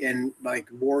military and like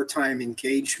wartime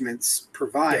engagements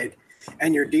provide.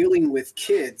 And you're dealing with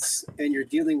kids, and you're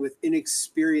dealing with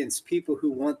inexperienced people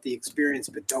who want the experience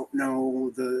but don't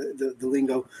know the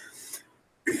lingo.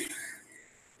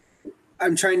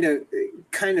 I'm trying to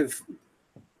kind of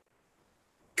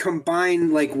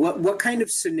combine, like, what kind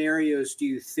of scenarios do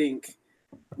you think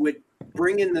would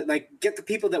bring in get the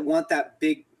people that want that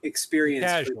big experience.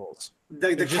 Casuals.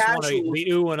 The casuals.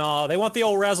 The ooh and all. They want the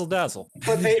old razzle dazzle.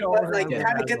 But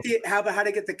how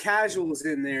to get the casuals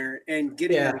in there and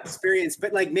getting that experience,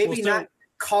 but maybe not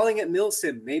calling it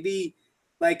Milsim. Maybe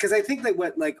because I think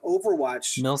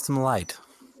Overwatch. Milsim Light.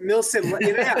 Milsim,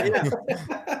 yeah.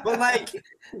 But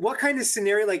what kind of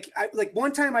scenario?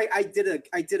 One time I did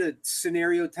a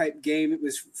scenario type game. It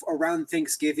was around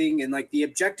Thanksgiving, and the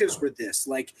objectives were this: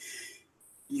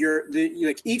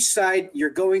 each side you're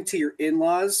going to your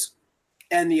in-laws,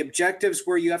 and the objectives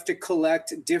were you have to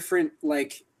collect different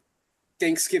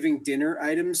Thanksgiving dinner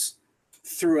items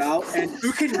throughout, and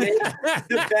who can make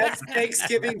the best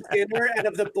Thanksgiving dinner out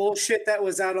of the bullshit that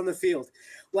was out on the field.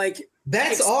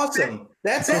 That's awesome.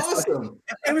 That's awesome.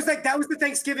 It was that was the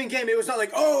Thanksgiving game. It was not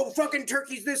oh, fucking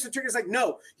turkey's this and turkey's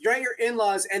no, you're at your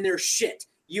in-laws and they're shit.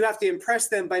 You have to impress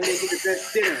them by making the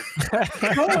best dinner.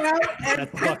 Go out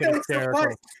and get those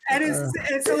supplies.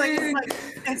 And so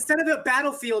instead of a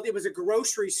battlefield, it was a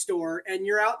grocery store, and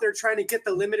you're out there trying to get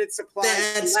the limited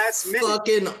supplies. That's last minute.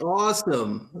 Fucking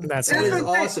awesome. That is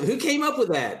awesome. Who came up with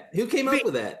that? It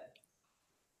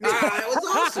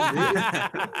was awesome,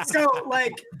 dude. So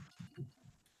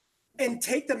and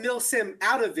take the Milsim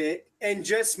out of it and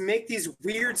just make these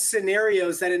weird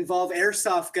scenarios that involve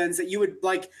airsoft guns that you would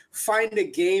find a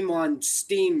game on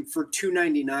Steam for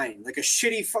 $2.99, a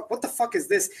shitty what the fuck is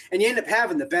this? And you end up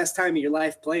having the best time of your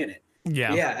life playing it.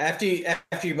 Yeah. After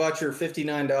you bought your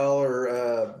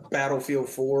 $59 Battlefield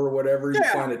 4 or whatever, you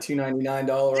find a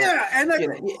 $2.99. Yeah, and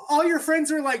all your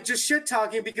friends are just shit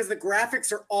talking because the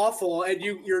graphics are awful, and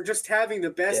you're just having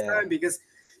the best time because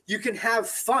you can have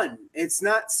fun. It's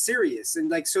not serious.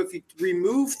 And so if you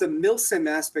remove the Milsim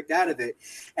aspect out of it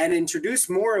and introduce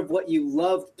more of what you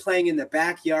loved playing in the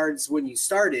backyards when you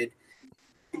started,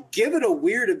 give it a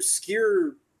weird,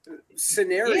 obscure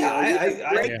scenario.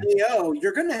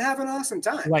 You're going to have an awesome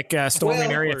time.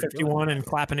 Storming Area 51 and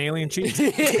clapping alien cheeks.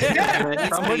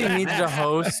 Somebody needs to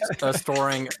host a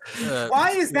storming.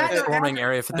 Why is that storming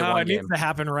Area 51 it needs to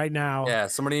happen right now. Yeah,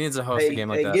 somebody needs to host a game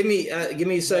like that. Give me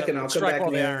a second. I'll come back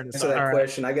and answer that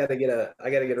question. I gotta get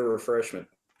a refreshment.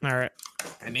 All right.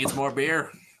 It needs more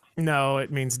beer. No,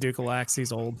 it means Dukalax.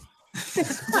 He's old.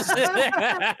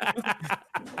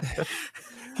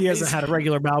 He hasn't had a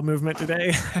regular bowel movement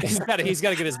today. He's got to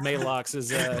get his Malox.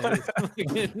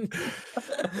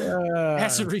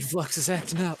 Acid reflux is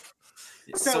acting up.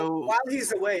 So while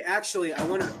he's away, actually, I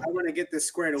want to get this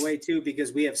squared away too,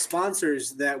 because we have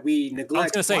sponsors that we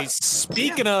neglect. I was going to say,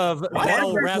 speaking of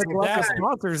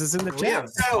sponsors is in the chat.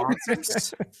 So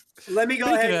let me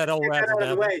go ahead and get that out of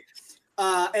the way.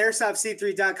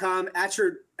 AirsoftC3.com.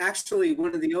 Actually,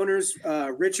 one of the owners,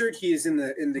 Richard, he is in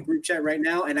the group chat right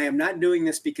now, and I am not doing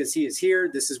this because he is here.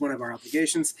 This is one of our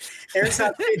obligations.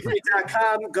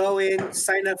 AirsoftC3.com. Go in,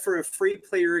 sign up for a free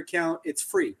player account. It's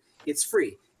free. It's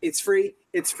free. It's free.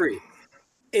 It's free.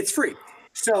 It's free.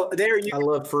 So there you. I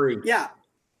love free. Yeah,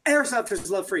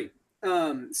 airsofters love free.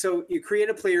 So you create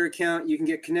a player account, you can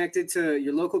get connected to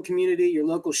your local community, your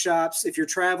local shops. If you're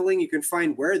traveling, you can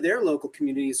find where their local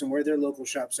communities and where their local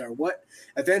shops are, what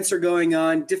events are going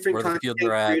on, different content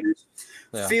creators,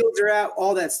 fields are at,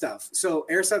 all that stuff. So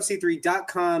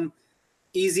airsoftc3.com,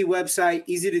 easy website,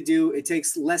 easy to do. It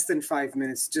takes less than 5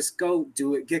 minutes. Just go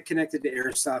do it. Get connected to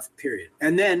Airsoft, period.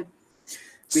 And then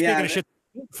speaking of shit,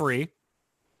 free.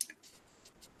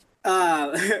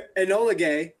 Enola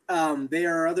Gay, they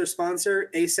are our other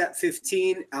sponsor. ASAP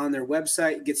 15 on their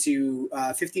website gets you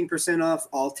 15% off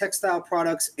all textile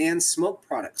products and smoke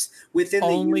products within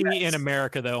only the US. In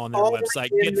America though on their only website.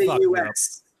 In the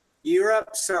US.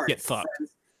 Europe, sorry. Get fucked.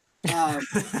 And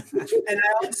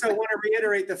I also want to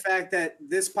reiterate the fact that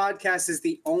this podcast is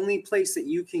the only place that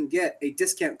you can get a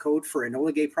discount code for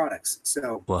Enola Gay products.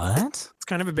 So what? It's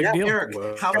kind of a big deal. Eric,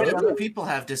 how many other people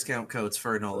have discount codes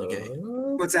for Enola Gay?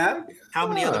 What's that? How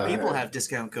many other people have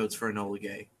discount codes for Enola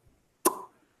Gay?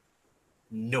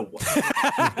 No one.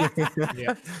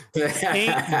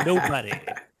 Ain't nobody.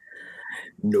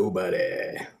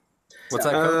 Nobody. What's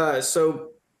that code? So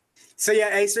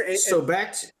yeah, Acer. So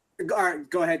back to. All right,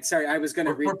 go ahead. Sorry, I was going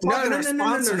to read. No.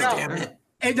 Damn it.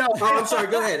 No. Oh, I'm sorry.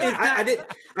 Go ahead. I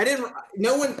didn't.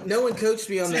 No one coached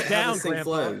me on that. How this thing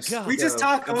flows. We just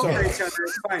talk over each other.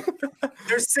 It's fine.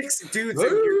 There's 6 dudes in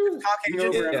here talking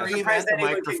over. Yeah. You had the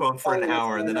microphone for an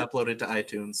hour and then upload it to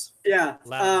iTunes. Yeah.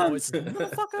 Loud voice.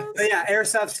 Yeah.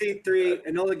 Airsoft C3,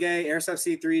 Enola Gay. Airsoft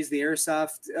C3 is the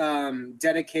Airsoft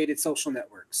dedicated social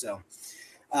network. So,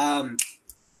 all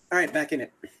right, back in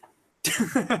it.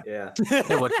 Yeah.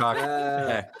 Hey, Woodcock.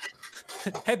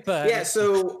 Hey, bud. Yeah.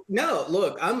 So no,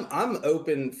 look, I'm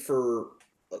open for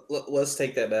let's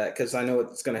take that back because I know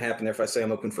what's going to happen if I say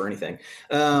I'm open for anything.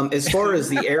 As far as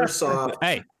the airsoft,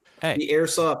 the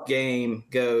airsoft game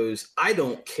goes, I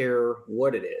don't care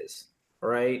what it is.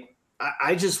 Right?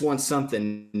 I just want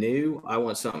something new. I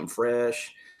want something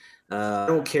fresh. I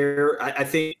don't care. I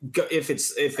think if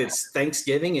it's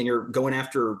Thanksgiving and you're going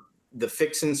after the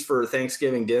fixings for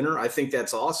Thanksgiving dinner, I think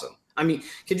that's awesome. I mean,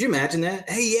 could you imagine that?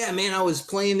 Hey, yeah, man, I was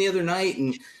playing the other night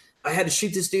and I had to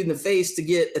shoot this dude in the face to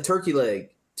get a turkey leg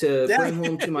to bring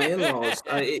home to my in-laws.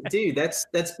 Dude, that's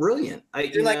brilliant.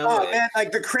 You're like, oh man,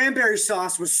 like the cranberry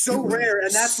sauce was so rare,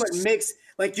 and that's what makes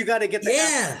like you got to get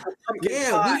the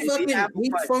pumpkin pie,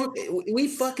 we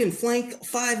fucking flank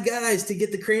 5 guys to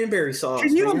get the cranberry sauce.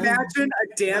 Can you imagine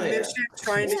a damn mission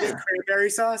trying to get cranberry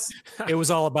sauce? It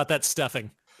was all about that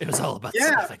stuffing. It was all about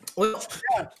stuffing. Well,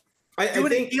 I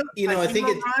think I think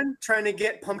it's trying to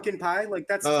get pumpkin pie. Like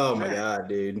that's my god,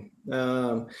 dude.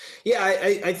 I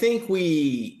think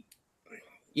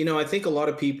I think a lot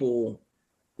of people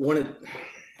want to,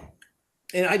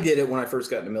 and I did it when I first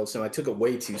got into Milsim. I took it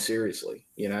way too seriously.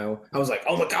 I was like,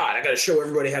 oh my god, I got to show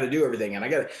everybody how to do everything, and I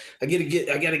got to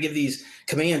give these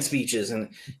command speeches, and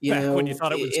when you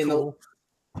thought it was cool.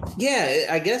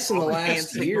 I guess in the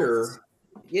last year.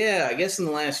 Yeah, I guess in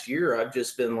the last year I've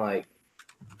just been like,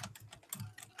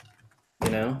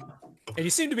 and you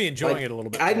seem to be enjoying it a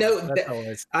little bit. I know that.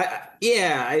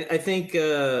 I think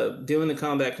doing the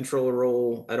combat controller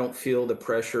role, I don't feel the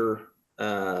pressure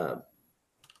to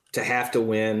have to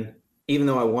win, even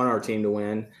though I want our team to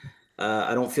win.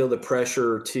 I don't feel the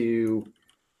pressure to.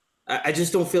 I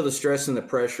just don't feel the stress and the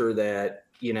pressure that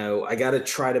I got to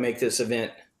try to make this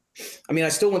event. I mean, I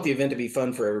still want the event to be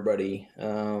fun for everybody.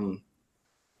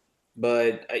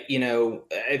 But,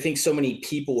 I think so many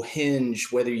people hinge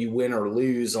whether you win or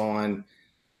lose on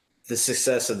the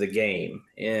success of the game.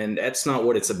 And that's not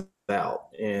what it's about.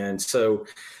 And so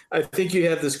I think you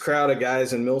have this crowd of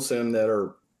guys in Milsim that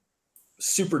are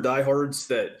super diehards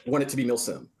that want it to be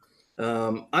Milsim.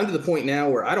 I'm to the point now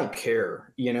where I don't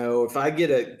care. If I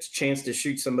get a chance to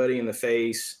shoot somebody in the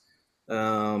face,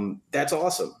 that's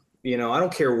awesome. I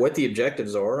don't care what the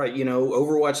objectives are.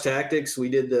 Overwatch Tactics, we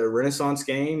did the Renaissance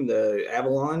game, the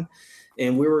Avalon,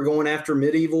 and we were going after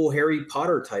medieval Harry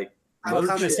Potter type. I was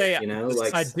going to say,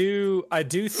 I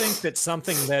do think that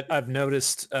something that I've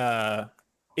noticed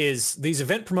is these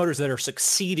event promoters that are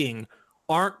succeeding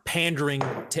aren't pandering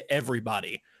to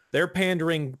everybody. They're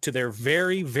pandering to their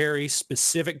very, very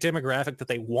specific demographic that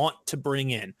they want to bring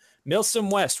in.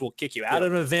 Milsim West will kick you out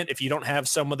of an event if you don't have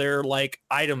some of their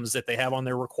items that they have on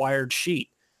their required sheet.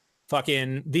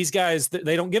 Fucking these guys,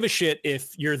 they don't give a shit if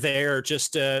you're there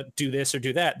just to do this or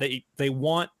do that. They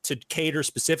want to cater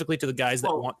specifically to the guys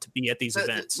that want to be at these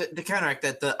events. To counteract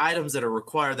that, the items that are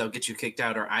required that'll get you kicked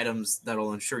out are items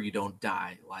that'll ensure you don't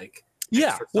die.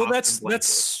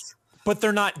 But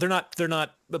they're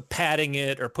not padding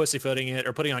it or pussyfooting it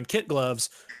or putting on kit gloves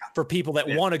for people that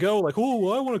want to go I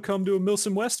want to come to a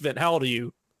Milsim West event. How old are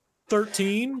you?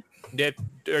 13?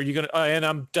 Are you going to, and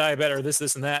I'm diabetic or this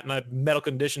and that, and I have medical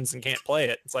conditions and can't play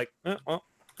it. It's like, well,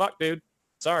 fuck, dude.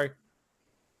 Sorry.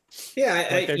 Yeah.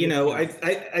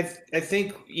 I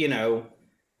think,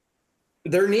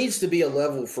 there needs to be a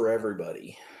level for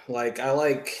everybody. You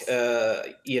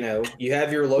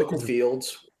have your local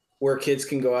fields where kids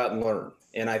can go out and learn.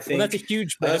 And I think that's a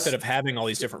huge benefit of having all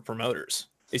these different promoters.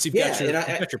 Is you've got your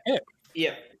pick.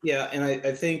 Yeah. And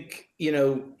I think,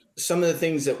 some of the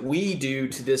things that we do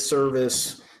to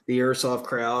disservice the airsoft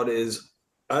crowd is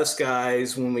us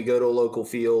guys, when we go to a local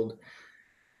field,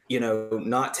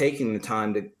 not taking the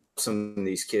time to some of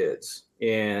these kids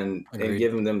and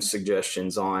giving them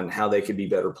suggestions on how they could be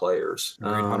better players.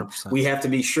 We have to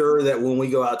be sure that when we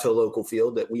go out to a local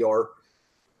field that we are,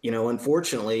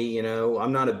 unfortunately,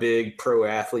 I'm not a big pro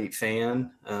athlete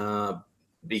fan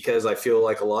because I feel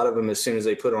like a lot of them, as soon as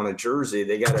they put on a jersey,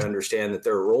 they got to understand that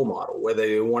they're a role model, whether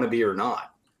they want to be or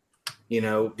not.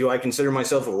 Do I consider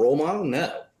myself a role model?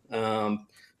 No.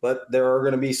 But there are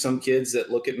going to be some kids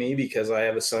that look at me because I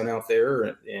have a son out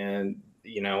there and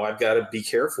I've got to be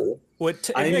careful.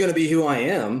 I am going to be who I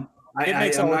am. I'm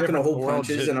not going to hold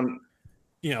punches and I'm,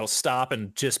 stop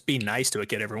and just be nice to a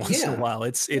kid every once in a while.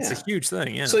 It's a huge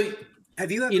thing. Yeah. So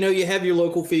you have your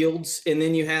local fields, and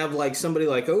then you have somebody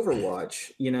like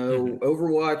Overwatch.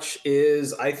 Overwatch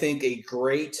is, I think, a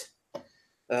great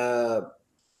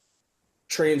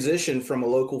transition from a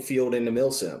local field into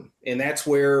Milsim, and that's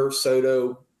where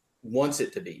Soto wants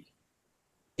it to be.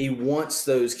 He wants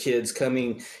those kids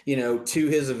coming, to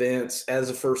his events as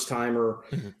a first timer,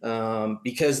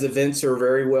 because the events are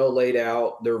very well laid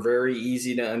out. They're very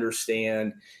easy to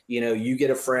understand. You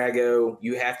get a Frago,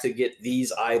 you have to get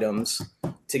these items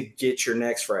to get your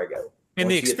next Frago. And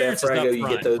once the experience you get that Frago, is you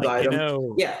get those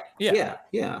items.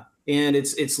 Yeah. And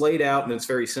it's laid out and it's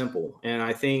very simple. And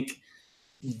I think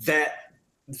that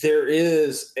there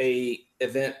is a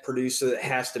event producer that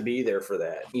has to be there for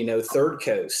that. Third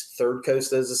Coast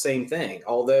does the same thing.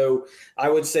 Although I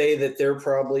would say that they're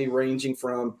probably ranging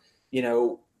from,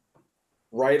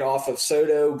 right off of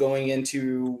Soto going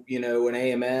into, an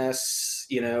AMS,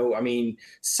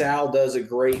 Sal does a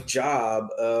great job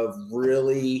of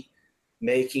really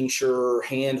making sure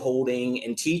hand holding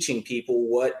and teaching people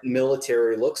what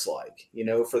military looks like.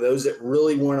 For those that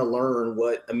really want to learn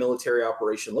what a military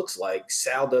operation looks like,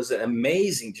 Sal does an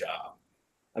amazing job.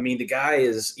 The guy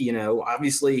is,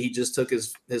 obviously he just took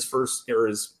his first or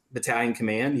his battalion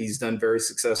command. He's done very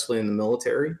successfully in the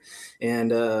military,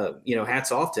 and,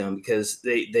 hats off to him because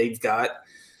they've got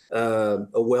a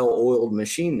well-oiled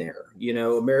machine there.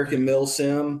 American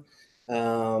Milsim,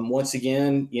 once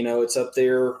again, it's up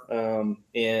there,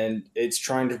 and it's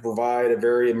trying to provide a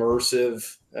very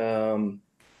immersive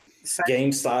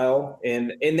game style,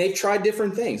 and they've tried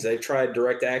different things. They've tried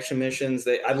direct action missions.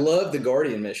 I love the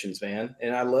Guardian missions, man,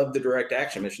 and I love the direct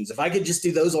action missions. If I could just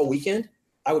do those all weekend,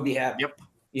 I would be happy.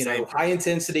 Yep. High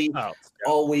intensity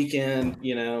all weekend.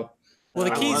 Well,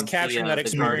 the key is capturing that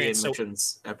experience so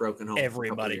at Broken Home.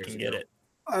 Everybody can get it.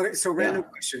 Okay, so random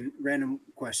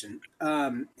question.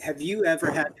 Have you ever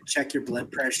had to check your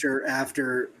blood pressure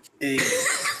after a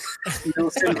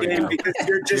Milsim game because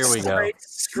you're just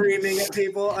screaming at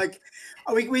people? Like,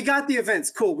 we got the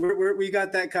events. Cool. We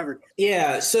got that covered.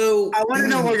 Yeah. So I want to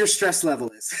know what your stress level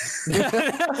is.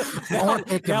 I want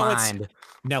to pick your mind.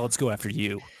 Now let's go after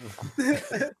you.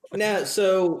 Now,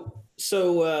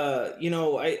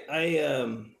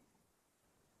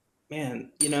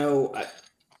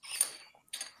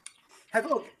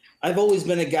 I've always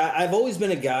been a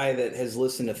guy that has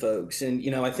listened to folks.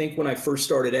 And, I think when I first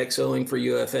started XOing for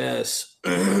UFS,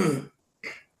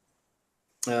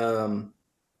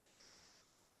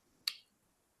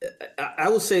 I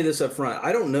will say this up front.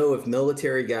 I don't know if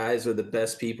military guys are the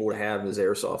best people to have as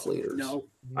airsoft leaders. No.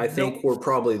 I think we're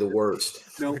probably the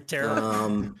worst. No.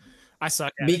 Terrible. I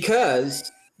suck at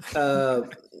because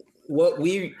what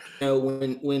we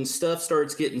when stuff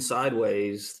starts getting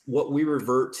sideways, what we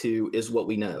revert to is what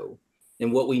we know.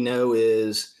 And what we know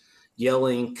is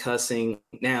yelling, cussing.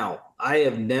 Now, I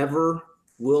have never,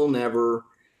 will never,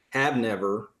 have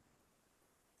never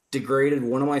degraded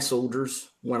one of my soldiers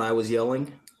when I was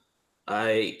yelling.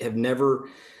 I have never,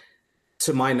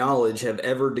 to my knowledge, have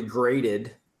ever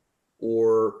degraded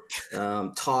or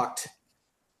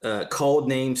called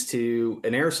names to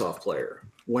an airsoft player.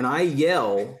 When I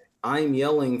yell, I'm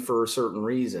yelling for a certain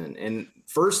reason. And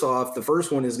first off, the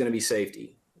first one is going to be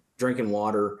safety, drinking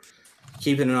water,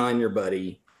 keeping an eye on your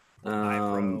buddy.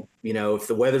 If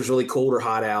the weather's really cold or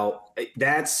hot out,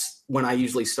 that's when I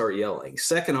usually start yelling.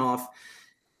 Second off,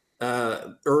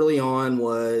 early on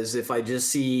was if I just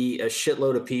see a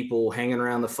shitload of people hanging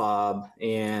around the fob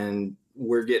and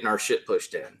we're getting our shit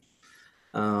pushed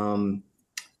in.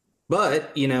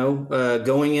 But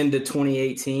going into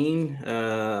 2018,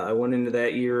 I went into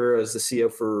that year as the CO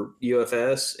for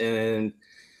UFS, and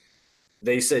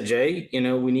they said, Jay,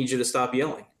 we need you to stop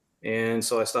yelling. And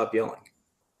so I stopped yelling.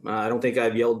 I don't think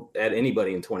I've yelled at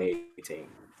anybody in 2018.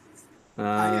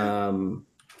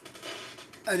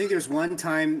 I think there's one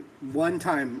time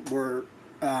where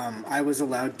I was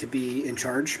allowed to be in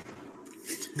charge.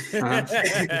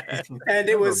 And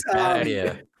it was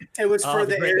it was for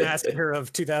the Great Massacre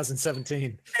of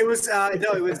 2017. It was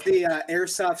it was the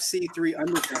Airsoft C3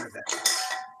 Underground event.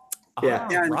 Yeah,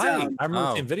 and, right. I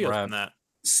remember seeing videos on that.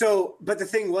 So, but the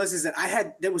thing was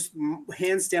that was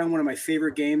hands down one of my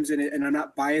favorite games, and I'm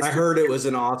not biased. I heard it was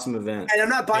an awesome event, and I'm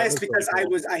not biased because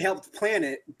really cool. I helped plan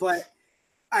it, but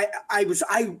I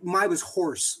was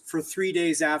hoarse for 3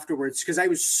 days afterwards because I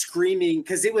was screaming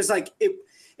because it was like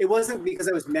it wasn't because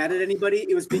I was mad at anybody.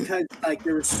 It was because like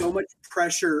there was so much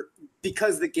pressure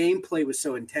because the gameplay was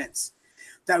so intense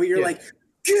that you're like,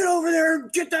 get over there,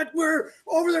 get that, we're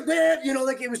over there,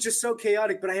 like it was just so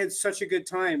chaotic. But I had such a good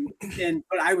time,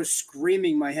 but I was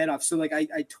screaming my head off. So like I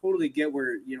totally get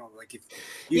where like if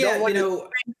you don't want to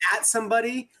scream at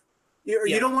somebody.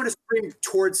 You don't want to scream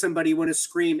towards somebody. You want to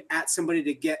scream at somebody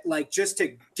to get just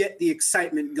to get the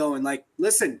excitement going. Like,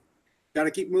 listen, got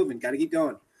to keep moving, got to keep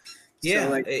going. Yeah,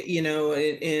 so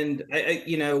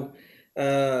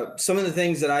some of the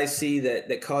things that I see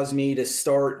that cause me to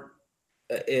start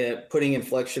putting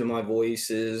inflection in my voice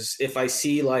is if I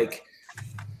see like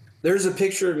there's a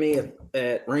picture of me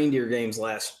at reindeer games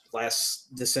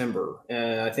last December.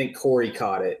 I think Corey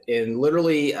caught it, and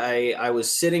literally I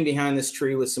was sitting behind this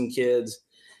tree with some kids,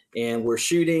 and we're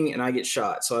shooting, and I get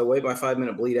shot. So I wait my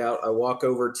 5-minute bleed out. I walk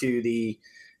over to the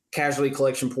casualty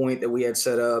collection point that we had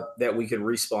set up that we could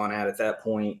respawn at that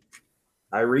point.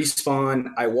 I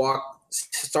respawn. I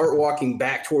start walking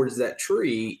back towards that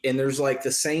tree, and there's like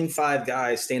the same 5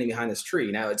 guys standing behind this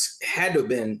tree. Now it's had to have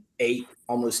been 8,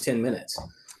 almost 10 minutes,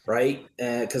 right?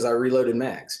 Because I reloaded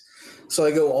mags. So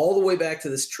I go all the way back to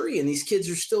this tree, and these kids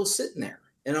are still sitting there.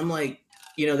 And I'm like,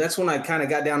 that's when I kind of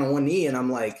got down on one knee, and I'm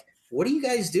like, what are you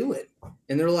guys doing?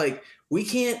 And they're like, we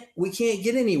can't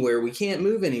get anywhere. We can't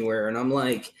move anywhere. And I'm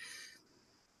like,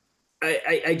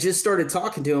 I just started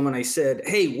talking to them, and I said,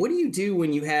 hey, what do you do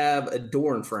when you have a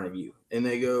door in front of you? And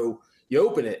they go, you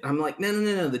open it. I'm like,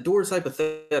 no. The door is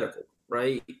hypothetical,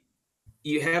 right?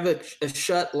 You have a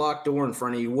shut, locked door in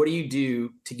front of you. What do you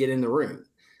do to get in the room? And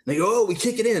they go, oh, we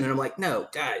kick it in. And I'm like, no,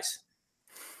 guys,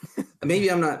 maybe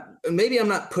I'm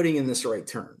not putting in this right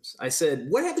terms. I said,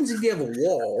 what happens if you have a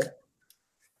wall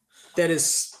that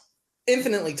is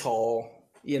infinitely tall?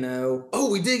 Oh,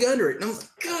 we dig under it. And I'm like,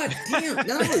 God damn,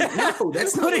 no,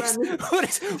 that's not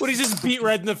what he's just beat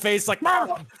red in the face, like,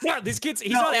 these kids,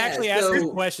 he's not actually asking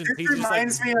questions. He's just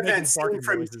reminds me of that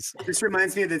scene this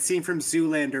reminds me of that scene from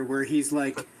Zoolander where he's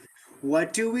like,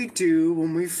 what do we do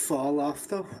when we fall off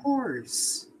the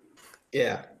horse?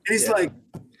 Yeah. And he's like,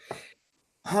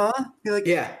 huh? You're like,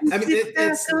 yeah. I mean,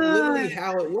 it's literally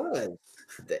how it was.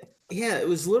 Yeah, it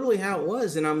was literally how it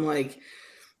was. And I'm like,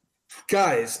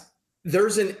 guys,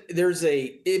 there's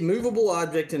a immovable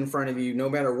object in front of you. No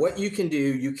matter what you can do,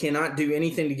 you cannot do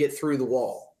anything to get through the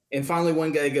wall. And finally,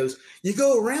 one guy goes, you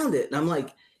go around it. And I'm like,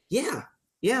 yeah.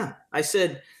 I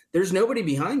said, there's nobody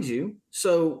behind you.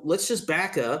 So let's just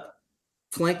back up,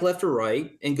 flank left or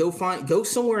right, and go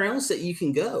somewhere else that you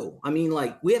can go. I mean,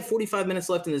 like, we have 45 minutes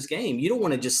left in this game. You don't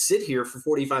want to just sit here for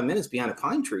 45 minutes behind a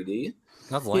pine tree, do you?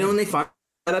 And they finally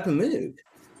got up and moved.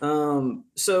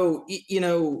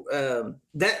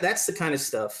 That's the kind of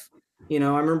stuff, I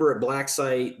remember at Black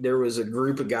Site, there was a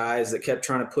group of guys that kept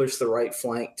trying to push the right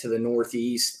flank to the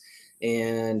northeast,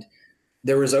 and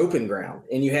there was open ground,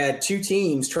 and you had 2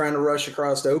 teams trying to rush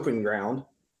across the open ground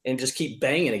and just keep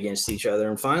banging against each other.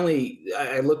 And finally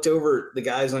I looked over at the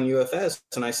guys on UFS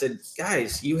and I said,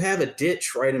 guys, you have a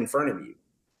ditch right in front of you.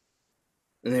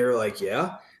 And they were like,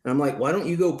 yeah. And I'm like, why don't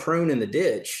you go prone in the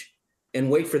ditch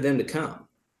and wait for them to come?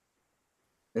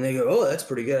 And they go, oh, that's a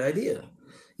pretty good idea.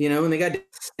 And they got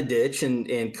a ditch, and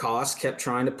Koss kept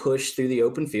trying to push through the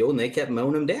open field, and they kept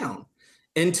mowing them down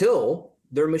until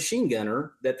their machine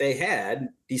gunner that they had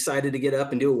decided to get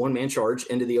up and do a one-man charge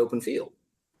into the open field.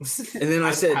 And then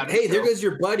I said, hey, there goes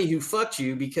your buddy who fucked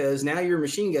you, because now your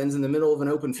machine gun's in the middle of an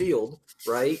open field,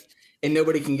 right? And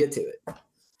nobody can get to it.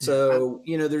 So,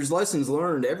 there's lessons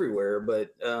learned everywhere, but,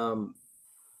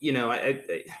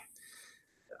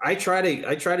 I try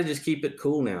to just keep it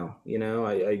cool now.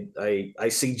 I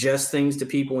suggest things to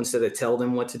people instead of tell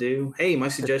them what to do. Hey, my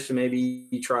suggestion, maybe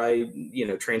you try,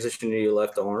 transition to your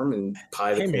left arm and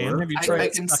pie the corner. Have you tried? I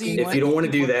can see if you don't want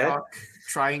to do that.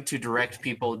 Trying to direct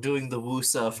people doing the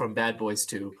Wusa from Bad Boys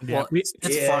 2. Yeah, it's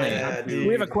funny. Dude.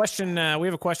 We have a question. We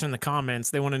have a question in the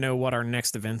comments. They want to know what our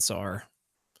next events are.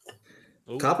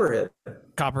 Copperhead,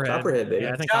 baby.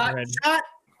 Yeah, I think shot, Copperhead. Shot.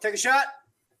 Take a shot.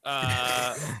 We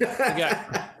got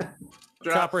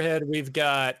Copperhead. We've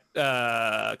got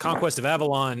Conquest of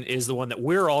Avalon is the one that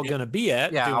we're all going to be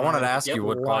at. Yeah, I wanted to ask you,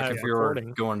 Woodcock, if you were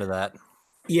going to that.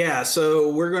 Yeah,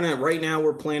 so right now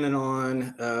we're planning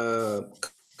on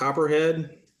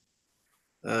Copperhead.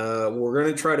 We're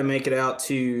going to try to make it out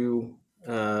to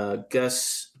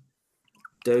Gus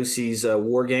Dosey's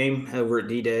war game over at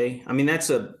D-Day. I mean, that's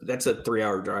a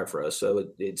 3-hour drive for us, so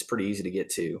it's pretty easy to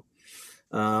get to.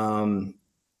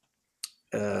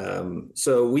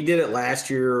 So we did it last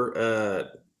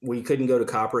year. We couldn't go to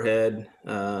Copperhead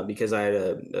because I had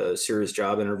a serious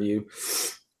job interview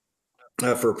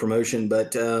for promotion.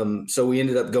 But so we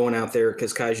ended up going out there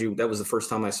because Kaiju, that was the first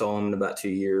time I saw him in about 2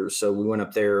 years. So we went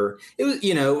up there. It was,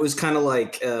 it was kind of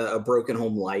like a Broken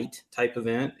Home Light type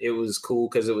event. It was cool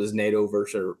because it was NATO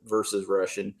versus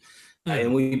Russian.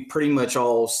 And we pretty much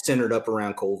all centered up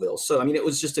around Colville. So, I mean, it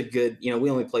was just a good, we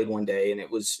only played one day and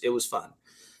it was fun.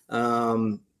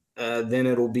 Then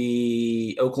it'll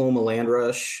be Oklahoma Land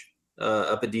Rush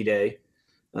up at D-Day,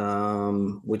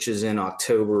 which is in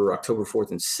October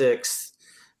 4th and 6th.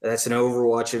 That's an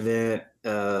Overwatch event.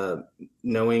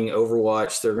 Knowing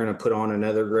Overwatch, they're going to put on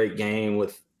another great game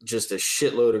with just a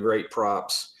shitload of great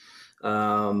props.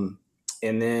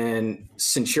 And then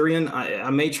Centurion, I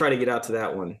may try to get out to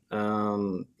that one.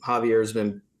 Javier's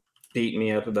been beating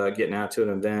me up about getting out to an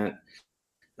event.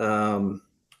 And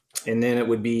then it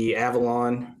would be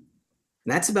Avalon. And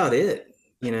that's about it.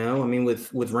 I mean,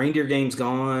 with Reindeer Games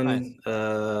gone, nice.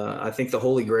 I think the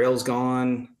Holy Grail's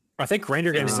gone. I think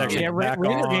Reindeer Games is actually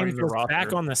Reindeer Games was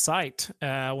back on the site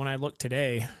when I looked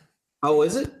today. Oh,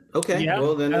 is it? Okay. Yeah.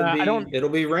 Well, then it'll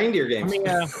be Reindeer Games.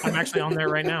 I'm actually on there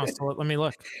right now, so let me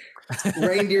look.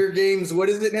 Reindeer Games. What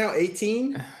is it now?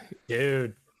 18?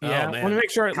 Dude. Yeah. Let me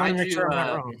make sure I'm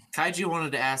not wrong. Kaiju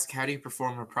wanted to ask, how do you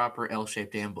perform a proper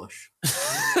L-shaped ambush?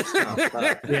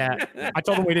 Yeah. I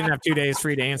told him we didn't have 2 days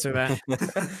free to answer that.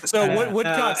 So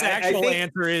Woodcock's actual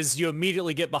answer is you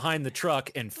immediately get behind the truck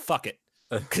and fuck it.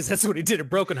 Because that's what he did at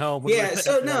Broken Home. Yeah.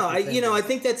 So no, I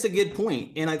think that's a good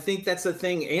point, and I think that's the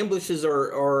thing. Ambushes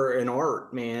are an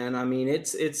art, man. I mean,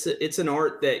 it's an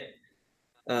art that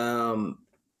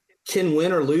can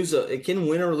win or lose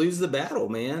the battle,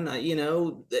 man.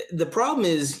 The problem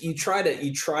is you try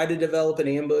to develop an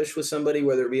ambush with somebody,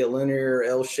 whether it be a linear,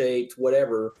 L-shaped,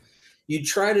 whatever. You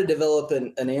try to develop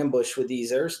an ambush with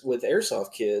with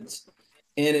airsoft kids.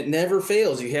 And it never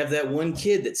fails. You have that one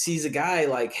kid that sees a guy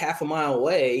like half a mile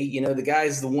away. The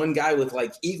guy's the one guy with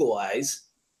like eagle eyes,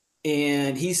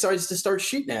 and he starts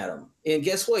shooting at him. And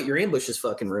guess what? Your ambush is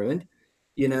fucking ruined.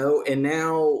 And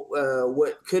now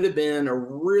what could have been a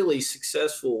really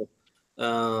successful,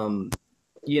 death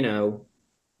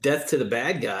to the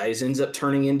bad guys ends up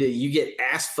turning into you get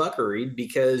ass fuckery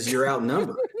because you're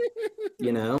outnumbered.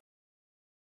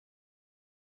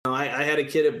 I had a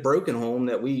kid at Broken Home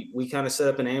that we kind of set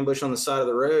up an ambush on the side of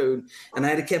the road, and I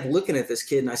had to kept looking at this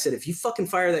kid, and I said, if you fucking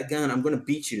fire that gun, I'm going to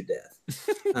beat you to death.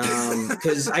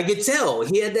 Because I could tell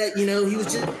he had that, he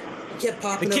was just kept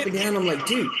popping up and down. I'm like,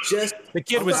 dude, the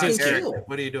kid was his kid.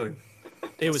 What are you doing?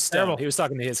 It was Stella. He was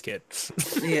talking to his kid.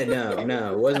 Yeah,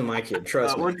 no, it wasn't my kid.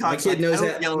 Trust me. My kid knows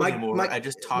how. I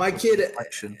just talk. My kid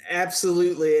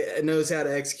absolutely knows how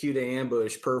to execute an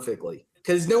ambush perfectly.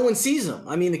 Because no one sees him.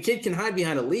 I mean, the kid can hide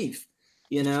behind a leaf,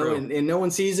 and no one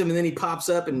sees him, and then he pops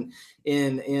up and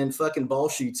fucking ball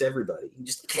shoots everybody.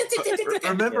 Just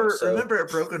remember at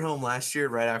Broken Home last year,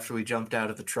 right after we jumped out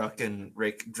of the truck and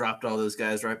Rick dropped all those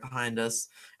guys right behind us,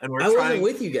 and wasn't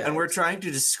with you guys. And we're trying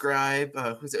to describe.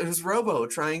 It was Robo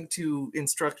trying to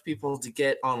instruct people to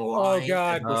get on a line. Oh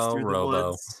God! Through Robo. The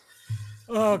woods.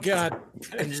 Oh God!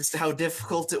 And just how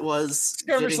difficult it was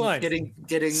skirmish line, getting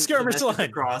skirmish line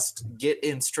across, get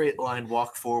in straight line,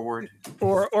 walk forward,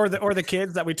 or the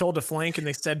kids that we told to flank, and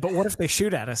they said, "But what if they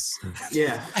shoot at us?"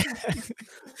 Yeah.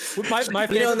 My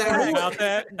favorite part about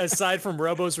that, aside from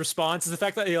Robo's response, is the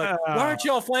fact that you're like, "Why aren't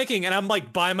y'all flanking?" And I'm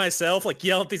like by myself, like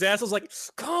yelling at these assholes, like,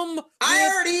 "Come,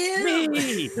 I already am.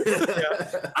 Me.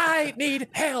 I need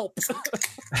help."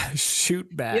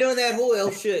 Shoot back. That whole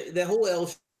L-shaped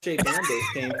ambush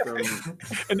came from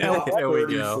Here we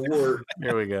go.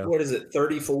 Here we go. What is it,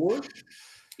 34?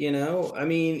 I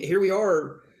mean, here we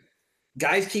are.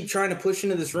 Guys keep trying to push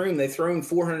into this room. They've thrown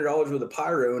 $400 worth of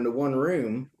pyro into one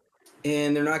room,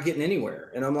 and they're not getting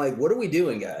anywhere. And I'm like, what are we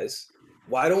doing, guys?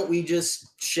 Why don't we just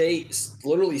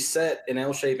literally set an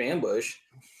L-shaped ambush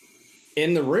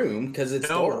in the room because it's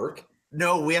dark?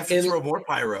 No, we have to throw more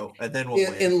pyro, and then we'll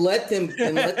win. And let them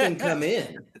come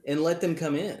in. And let them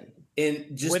come in.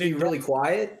 And just be really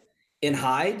quiet and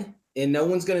hide, and no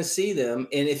one's going to see them.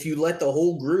 And if you let the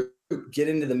whole group get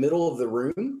into the middle of the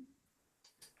room,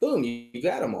 boom, you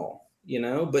got them all,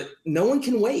 But no one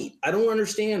can wait. I don't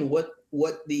understand why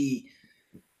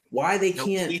they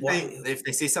can't. If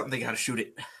they see something, they got to shoot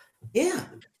it. Yeah,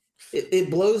 it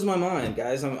blows my mind,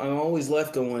 guys. I'm always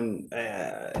left going,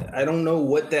 I don't know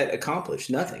what that accomplished.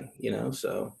 Nothing,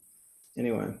 So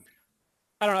anyway.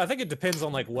 I don't know. I think it depends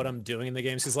on like what I'm doing in the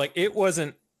games. Cause like it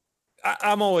wasn't,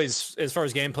 I'm always, as far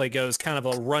as gameplay goes, kind of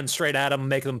a run straight at them,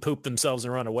 make them poop themselves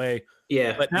and run away.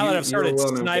 Yeah. But now that I've started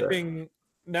sniping,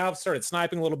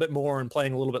 a little bit more and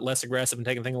playing a little bit less aggressive and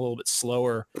taking things a little bit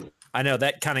slower. I know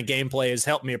that kind of gameplay has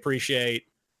helped me appreciate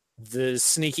the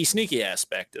sneaky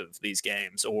aspect of these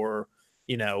games, or,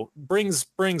 brings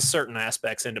certain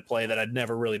aspects into play that I'd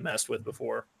never really messed with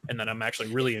before. And that I'm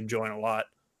actually really enjoying a lot.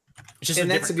 And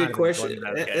that's a good question.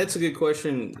 That's a good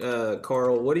question,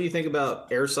 Carl. What do you think about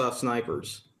airsoft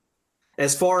snipers?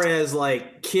 As far as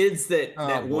like kids that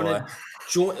want to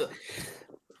join,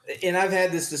 and I've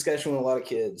had this discussion with a lot of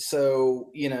kids.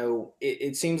 So,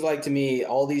 it seems like to me,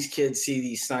 all these kids see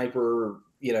these sniper,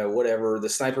 the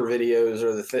sniper videos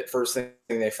are the first thing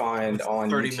they find on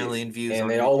 30 YouTube, million views, and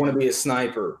they all want to be a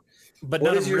sniper. But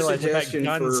none of them realize that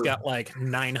gun's got like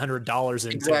 $900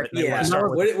 into exactly. it.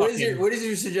 Yeah. What is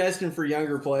your suggestion for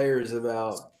younger players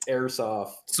about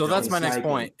airsoft? So that's my next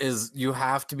point is you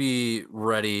have to be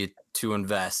ready to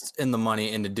invest in the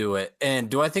money and to do it. And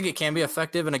do I think it can be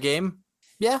effective in a game?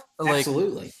 Yeah.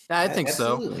 Absolutely. I think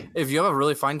so. If you have a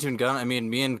really fine-tuned gun, I mean,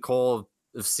 me and Cole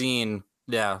have seen,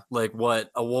 like what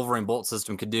a Wolverine bolt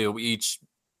system could do, each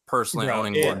personally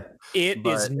owning one. It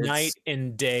is night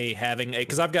and day having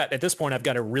because at this point I've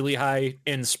got a really high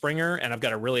end Springer and I've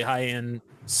got a really high end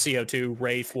CO2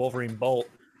 Wraith Wolverine bolt,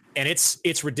 and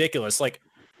it's ridiculous. Like,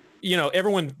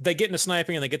 everyone, they get into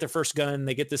sniping and they get their first gun,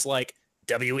 they get this like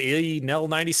WE Nell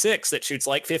 96 that shoots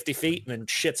like 50 feet and then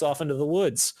shits off into the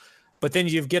woods. But then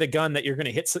you get a gun that you're going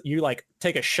to hit, you like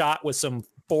take a shot with some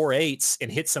 4.8s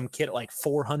and hit some kid at like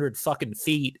 400 fucking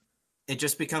feet. It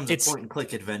just becomes a point and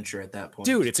click adventure at that point.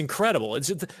 Dude, it's incredible.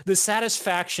 It's the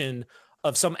satisfaction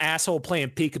of some asshole playing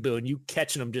peekaboo and you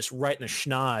catching them just right in the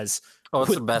schnoz. Oh,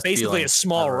 it's the best. Basically a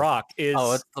small rock is.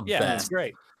 Oh, it's the best. It's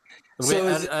great. So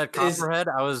at Copperhead,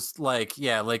 I was like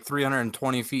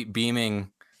 320 feet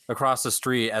beaming across the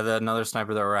street at another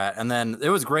sniper that we're at. And then it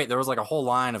was great. There was like a whole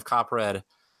line of Copperhead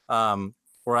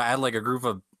where I had like a group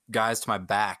of guys to my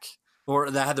back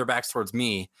or that had their backs towards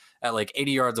me at like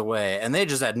 80 yards away. And they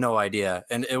just had no idea.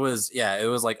 And it was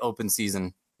like open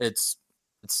season. It's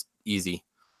easy.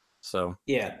 So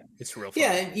yeah, it's real fun.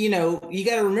 Yeah. You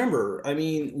got to remember, I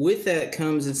mean, with that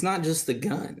comes, it's not just the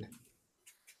gun.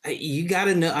 You got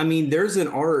to know. I mean, there's an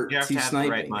art to sniping. The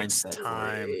right mindset.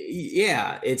 Time.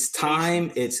 Yeah, it's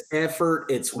time. It's effort.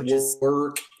 It's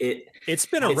work. It's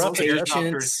been a rough year.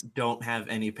 Doctors don't have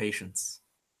any patience.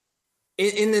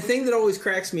 And the thing that always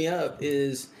cracks me up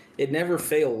is it never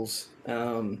fails.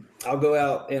 I'll go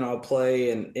out and I'll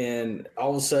play, and all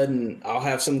of a sudden I'll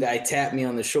have some guy tap me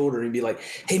on the shoulder and be like,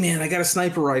 "Hey man, I got a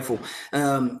sniper rifle.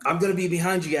 I'm gonna be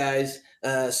behind you guys.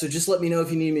 So just let me know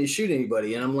if you need me to shoot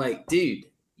anybody." And I'm like, dude.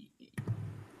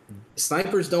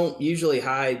 Snipers don't usually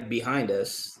hide behind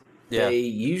us. Yeah. They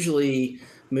usually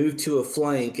move to a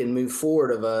flank and move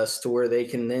forward of us to where they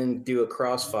can then do a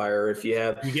crossfire. If you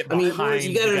have, you got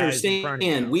to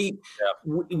understand,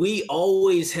 we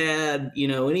always had,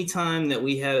 anytime that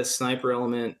we had a sniper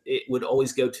element, it would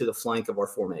always go to the flank of our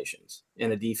formations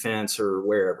in a defense or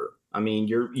wherever. I mean,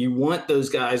 you want those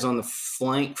guys on the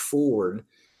flank forward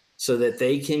so that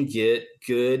they can get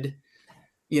good.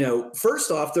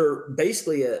 First off, they're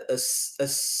basically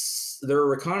they're a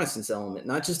reconnaissance element,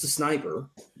 not just a sniper.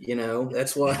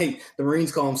 That's why the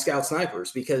Marines call them scout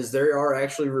snipers, because they are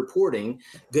actually reporting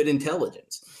good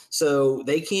intelligence. So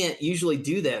they can't usually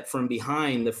do that from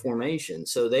behind the formation.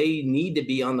 So they need to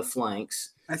be on the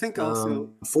flanks. I think also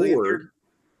forward.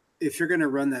 If you're going to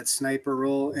run that sniper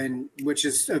role, and which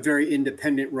is a very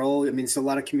independent role, I mean, it's a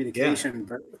lot of communication,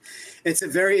 but it's a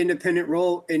very independent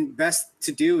role. And best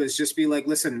to do is just be like,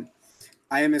 listen,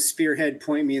 I am a spearhead,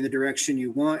 point me in the direction you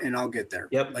want and I'll get there.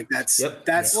 Yep. Like that's.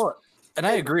 And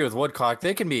I agree with Woodcock.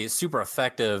 They can be super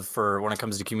effective for when it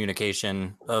comes to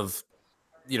communication of,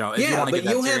 if you want to get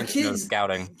that serious into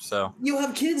scouting. So you'll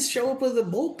have kids show up with a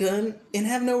bolt gun and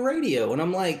have no radio. And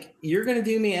I'm like, you're going to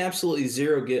do me absolutely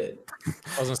zero good.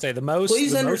 I was gonna say the most.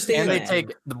 Please understand.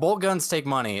 And the bolt guns take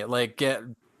money. Like,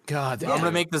 God, I'm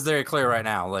gonna make this very clear right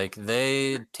now. Like,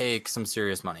 they take some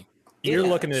serious money. You're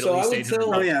looking at least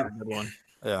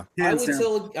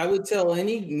 $800. I would tell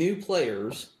any new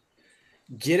players,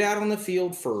 get out on the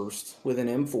field first with an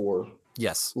M4.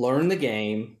 Yes. Learn the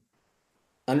game,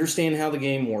 understand how the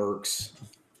game works,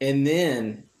 and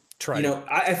then.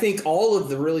 I think all of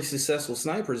the really successful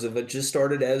snipers have just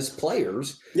started as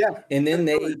players. Yeah. And then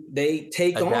they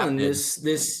take on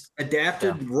this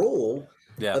adapted role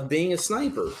of being a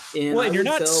sniper. And you're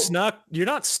not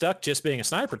stuck just being a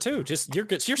sniper too. Just you're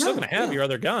still going to have your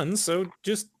other guns. So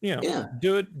just,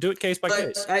 do it case by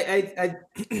case.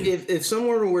 If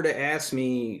someone were to ask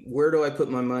me, where do I put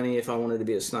my money if I wanted to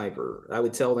be a sniper? I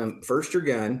would tell them first your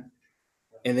gun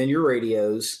and then your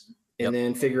radios. And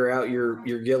then figure out your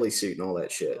ghillie suit and all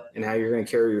that shit and how you're going to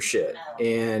carry your shit.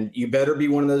 And you better be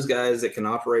one of those guys that can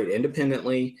operate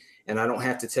independently and I don't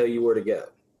have to tell you where to go.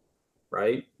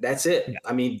 Right? That's it. Yeah.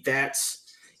 I mean,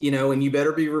 that's, and you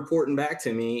better be reporting back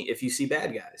to me if you see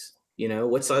bad guys.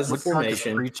 What size of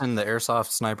formation. Preaching the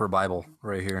Airsoft Sniper Bible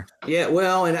right here. Yeah,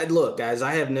 well, and look, guys,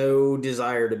 I have no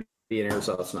desire to be an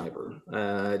airsoft sniper.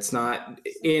 It's not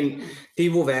in.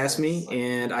 People have asked me,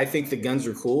 and I think the guns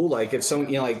are cool. Like if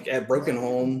some, like at Broken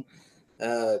Home,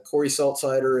 Corey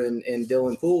Saltsider and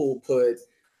Dylan Poole put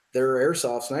their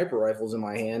airsoft sniper rifles in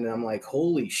my hand, and I'm like,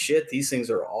 holy shit, these things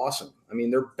are awesome. I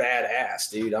mean, they're badass,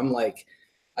 dude. I'm like,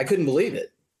 I couldn't believe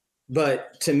it.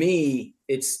 But to me,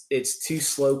 it's too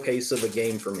slow pace of a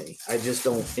game for me. I just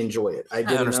don't enjoy it. I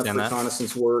did enough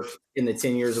reconnaissance work in the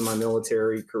 10 years of my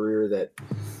military career that,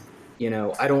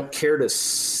 I don't care to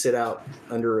sit out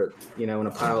under in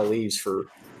a pile of leaves for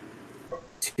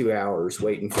 2 hours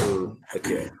waiting for a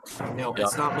kill. No,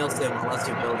 it's not Milsim unless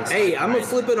you build a. Hey, I'm gonna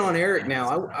flip it on Eric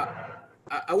now.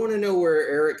 I want to know where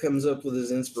Eric comes up with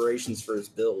his inspirations for his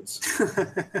builds.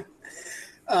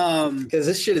 Because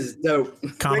this shit is dope.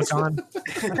 Comic-Con.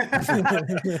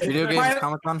 Video games,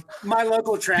 Comic-Con. My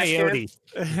local trash can.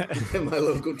 My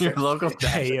local Your local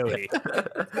peyote.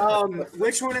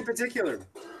 Which one in particular?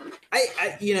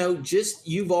 I just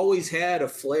you've always had a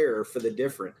flair for the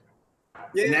different.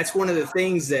 Yeah. And that's one of the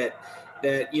things that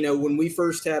when we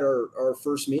first had our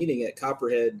first meeting at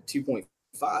Copperhead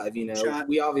 2.5,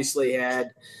 we obviously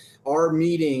had our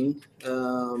meeting,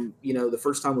 the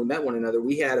first time we met one another,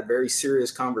 we had a very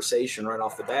serious conversation right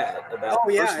off the bat about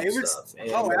stuff.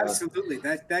 And, absolutely.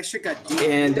 That shit got deep.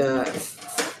 And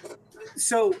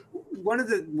so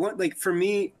for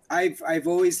me, I've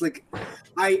always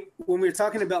when we're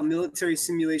talking about military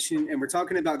simulation and we're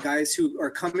talking about guys who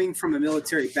are coming from a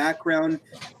military background,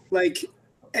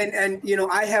 and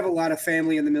I have a lot of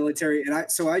family in the military, and I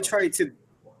try to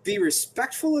be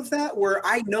respectful of that, where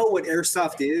I know what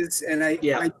airsoft is, and I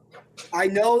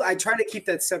know I try to keep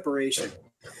that separation.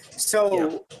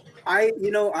 So I'm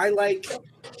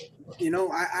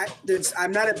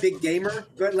not a big gamer,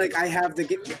 but I have the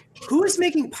game. Who is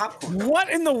making popcorn?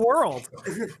 What in the world?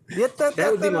 That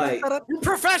would be my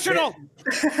professional.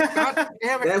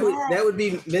 That would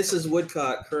be Mrs.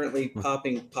 Woodcock currently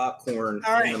popping popcorn.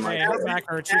 All right,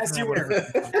 as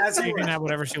you can have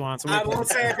whatever she wants. I won't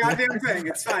say a goddamn thing.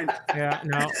 It's fine. Yeah,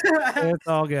 no, it's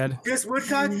all good. Miss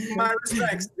Woodcock, my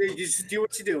respects. You just do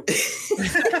what you do.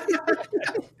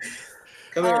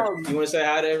 Come here. You want to say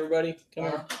hi to everybody? Come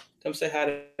here. Come say hi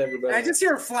to everybody. I just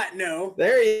hear a flat no.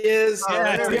 There he is.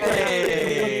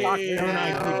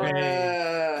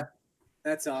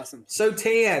 That's awesome. So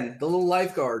Tan, the little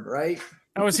lifeguard, right?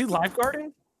 Oh, is he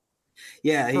lifeguarding?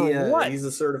 Yeah, he's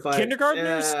a certified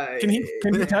kindergartners. Can he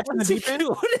touch in the deep end?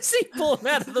 What does he pull him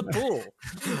out of the pool?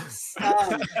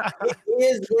 He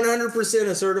is 100%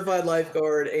 a certified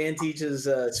lifeguard and teaches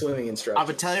swimming instruction. I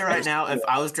would tell you right now, if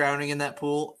I was drowning in that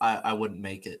pool, I wouldn't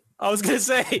make it. I was gonna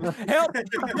say, help!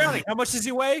 Drowning. How much does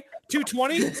he weigh?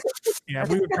 220? Yeah,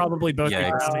 we would probably both.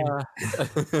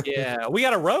 Yeah, we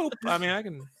got a rope. I mean, I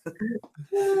can.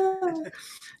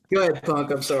 Go ahead,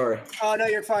 Punk. I'm sorry. Oh no,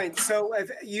 you're fine. So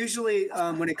usually,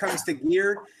 when it comes to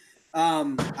gear,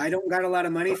 I don't got a lot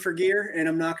of money for gear, and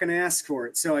I'm not going to ask for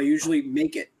it. So I usually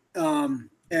make it. And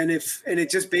it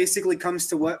just basically comes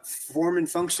to what form and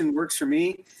function works for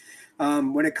me.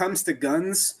 When it comes to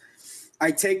guns, I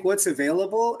take what's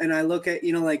available and I look at,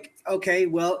 okay,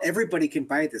 well, everybody can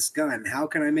buy this gun. How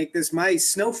can I make this my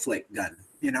snowflake gun?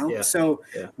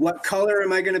 What color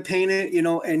am I going to paint it?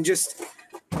 And just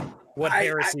what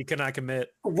heresy can I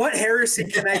commit? What heresy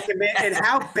can I commit? And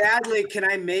how badly can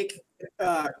I make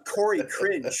Corey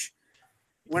cringe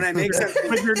when I make something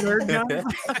with your nerd gun?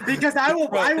 Because I will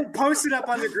post it up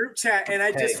on the group chat, and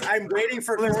I'm waiting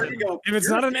for Corey to go. If it's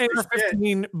not an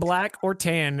AR-15 black or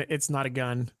tan, it's not a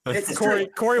gun. It's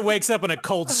Corey wakes up in a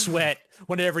cold sweat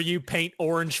whenever you paint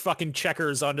orange fucking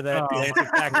checkers onto that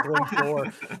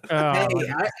floor.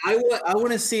 Hey, I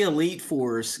want to see Elite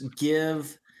Force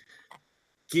give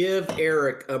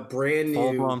Eric a brand new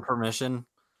full-blown permission.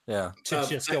 Yeah, to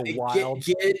just go wild.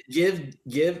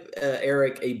 Give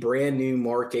Eric a brand new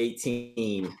Mark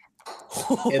 18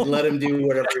 and let him do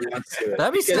whatever he wants to it.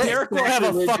 That'd be sick. Eric will have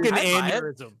a fucking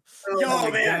aneurysm.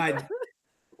 Oh man. God.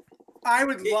 I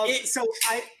would love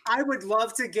I would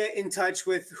love to get in touch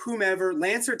with whomever.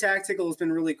 Lancer Tactical has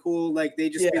been really cool. They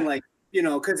just been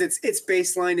because it's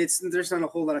baseline. There's not a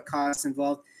whole lot of costs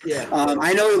involved. Yeah.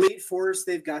 I know Elite Force,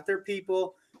 they've got their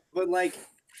people, but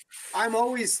I'm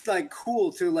always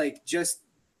cool to just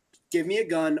give me a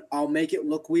gun. I'll make it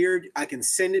look weird. I can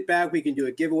send it back. We can do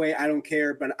a giveaway. I don't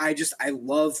care. But I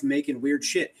love making weird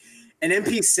shit. An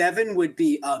MP7 would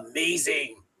be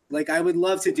amazing. I would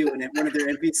love to do one of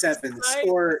their MP7s.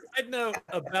 I know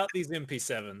about these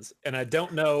MP7s, and I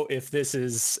don't know if this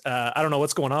is. I don't know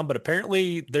what's going on, but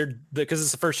apparently because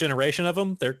it's the first generation of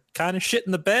them. They're kind of shit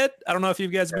in the bed. I don't know if you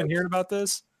guys have been hearing about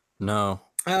this. No.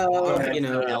 Here's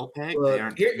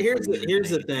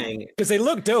the thing, because they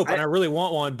look dope and I really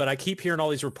want one, but I keep hearing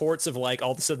all these reports of all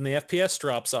of a sudden the FPS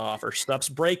drops off or stuff's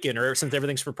breaking, or since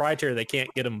everything's proprietary, they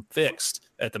can't get them fixed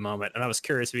at the moment. And I was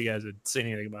curious if you guys had seen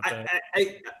anything about that.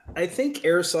 I think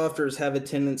airsofters have a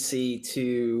tendency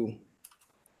to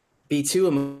be too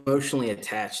emotionally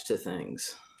attached to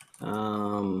things.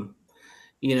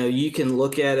 you can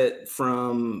look at it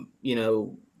from,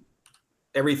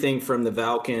 everything from the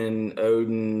Valken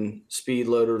Odin speed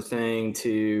loader thing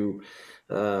to,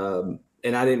 and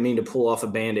I didn't mean to pull off a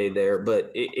Band-Aid there,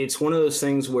 but it's one of those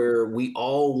things where we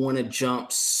all want to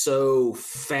jump so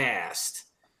fast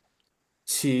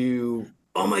to,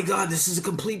 oh my God, this is a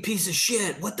complete piece of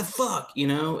shit. What the fuck,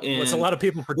 And it's a lot of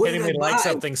people pretending they like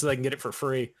something so they can get it for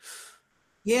free.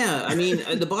 Yeah, I mean,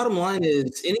 the bottom line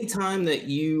is anytime that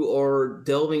you are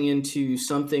delving into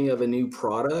something of a new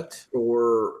product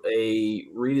or a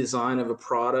redesign of a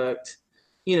product,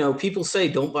 people say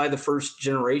don't buy the first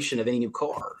generation of any new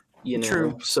car,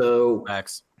 True. So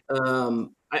Max.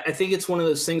 I think it's one of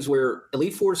those things where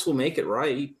Elite Force will make it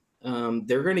right.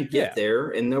 They're going to get there,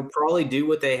 and they'll probably do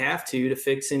what they have to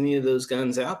fix any of those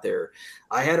guns out there.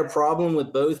 I had a problem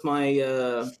with both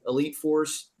my Elite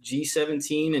Force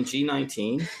G17 and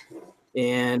G19,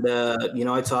 and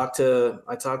I talked to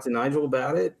Nigel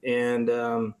about it, and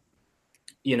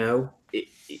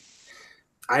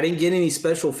I didn't get any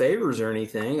special favors or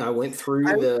anything. I went through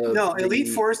Elite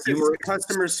Force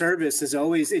customer service is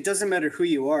always. It doesn't matter who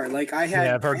you are. Like I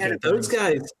had those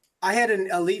guys. I had an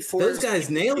Elite Force. Those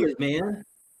guys nailed it, man.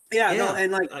 Yeah, no,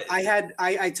 and like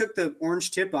I took the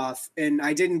orange tip off and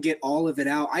I didn't get all of it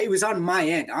out. It was on my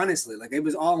end, honestly. Like it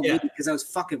was all me because I was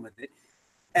fucking with it.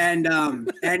 And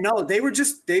no, they were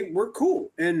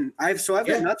cool. And I've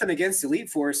got nothing against Elite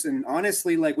Force. And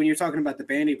honestly, like when you're talking about the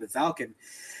Band-Aid with Valken,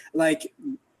 like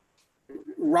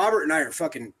Robert and I are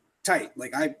fucking tight.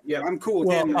 Like I'm cool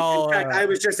with him. In fact, I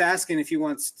was just asking if he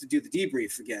wants to do the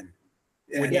debrief again.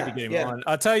 We need to get him on.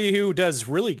 I'll tell you who does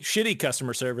really shitty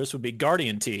customer service would be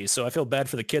Guardian T. So I feel bad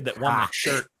for the kid that won the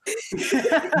shirt.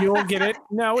 You'll get it.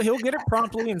 No, he'll get it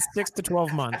promptly in 6 to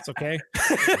 12 months. Okay.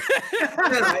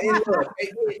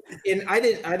 And I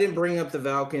didn't bring up the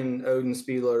Valken Odin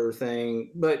speedloader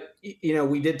thing, but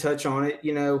we did touch on it.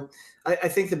 I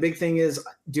think the big thing is,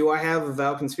 do I have a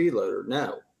Valken speedloader?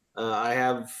 No, I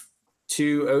have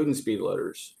 2 Odin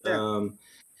speedloaders. Yeah.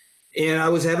 And I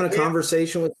was having a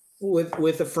conversation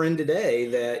with a friend today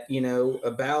that,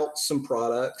 about some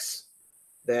products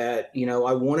that,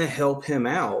 I want to help him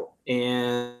out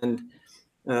and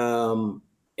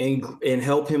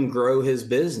help him grow his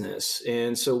business.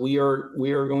 And so we are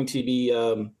going to be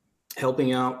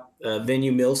helping out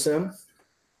Venue Milsim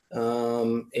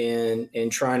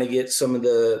and trying to get some of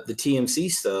the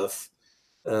TMC stuff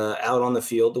out on the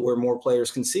field to where more players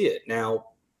can see it. Now,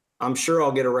 I'm sure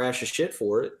I'll get a rash of shit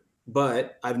for it,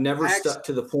 but I've never stuck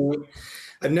to the point.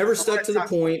 I've never stuck to the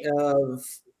point of,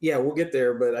 we'll get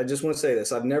there, but I just want to say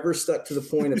this. I've never stuck to the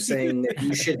point of saying that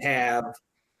you should have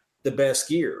the best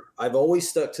gear. I've always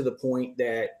stuck to the point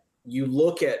that you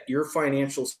look at your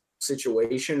financial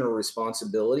situation or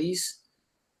responsibilities,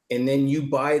 and then you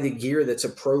buy the gear that's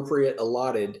appropriate,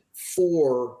 allotted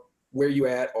for where you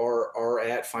are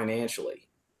at financially.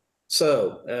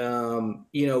 So,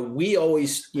 we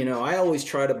always, I always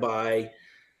try to buy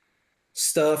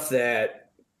stuff that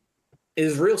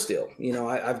is real steel.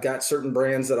 I've got certain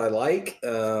brands that I like.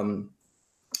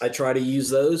 I try to use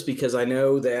those because I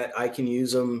know that I can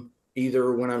use them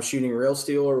either when I'm shooting real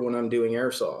steel or when I'm doing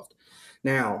airsoft.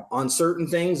 Now, on certain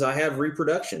things, I have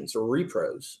reproductions or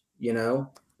repros,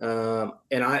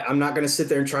 and I'm not going to sit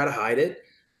there and try to hide it.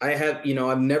 I have,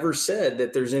 I've never said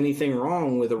that there's anything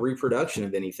wrong with a reproduction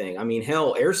of anything. I mean,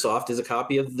 hell, airsoft is a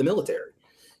copy of the military,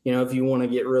 if you want to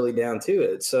get really down to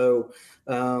it. So,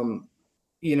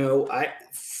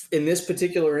 in this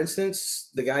particular instance,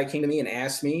 the guy came to me and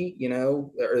asked me,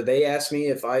 or they asked me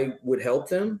if I would help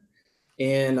them.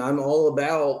 And I'm all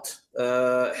about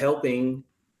helping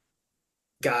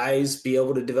guys be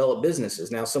able to develop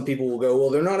businesses. Now, some people will go, well,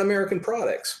 they're not American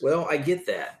products. Well, I get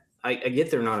that. I get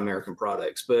they're not American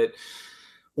products. But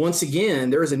once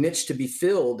again, there is a niche to be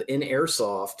filled in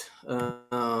airsoft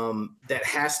that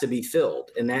has to be filled.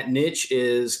 And that niche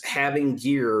is having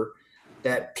gear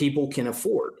that people can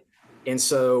afford. And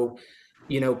so,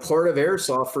 part of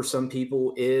airsoft for some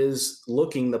people is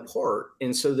looking the part.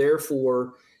 And so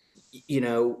therefore,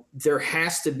 there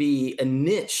has to be a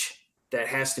niche that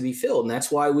has to be filled. And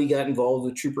that's why we got involved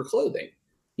with Trooper Clothing.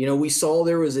 We saw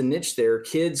there was a niche there.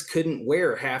 Kids couldn't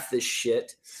wear half this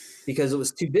shit because it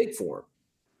was too big for them.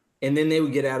 And then they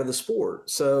would get out of the sport.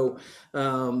 So,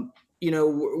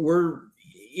 we're,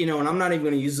 and I'm not even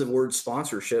going to use the word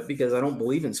sponsorship because I don't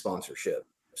believe in sponsorship.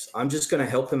 I'm just going to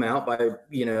help him out by,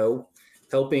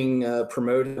 helping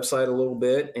promote his website a little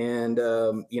bit. And,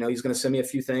 he's going to send me a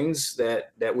few things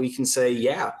that we can say,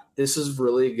 yeah, this is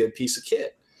really a good piece of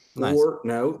kit. Nice. Or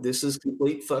no, this is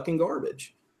complete fucking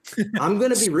garbage. I'm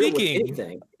going to be real with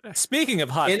anything. Speaking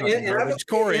of hot garbage,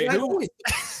 Corey, I've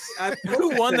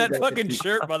Who won that fucking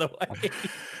shirt, by the way?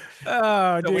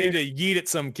 Oh, dude. We need to yeet at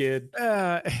some kid.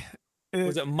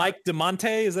 Was it Mike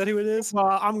DeMonte? Is that who it is?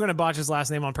 Well, I'm going to botch his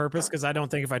last name on purpose because I don't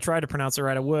think if I tried to pronounce it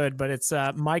right, I would. But it's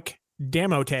Mike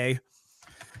Damote.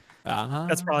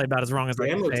 That's probably about as wrong as I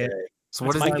can say it. So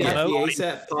what is Mike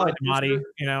Damati,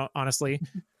 honestly.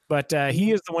 But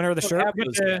he is the winner of the shirt.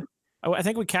 I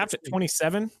think we capped at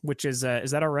 27, which is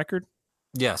that our record?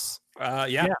 Yes.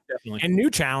 Yeah, definitely. And new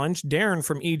challenge, Darren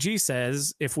from EG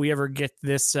says if we ever get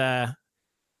this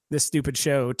this stupid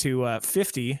show to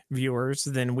 50 viewers,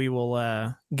 then we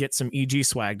will get some EG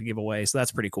swag to give away. So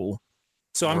that's pretty cool.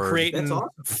 So I'm creating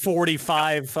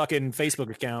 45 fucking Facebook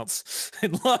accounts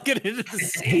and logging into the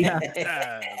scene.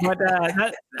 But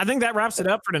I think that wraps it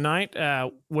up for tonight.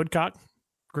 Woodcock,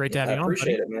 great to have you on.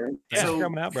 Appreciate it, man. Yeah, so,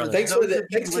 coming out, brother. Thanks for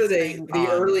the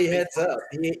early heads up.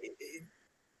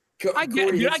 I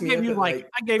gave you at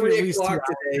least 2 hours.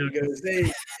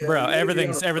 Today. Bro,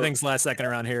 everything's last second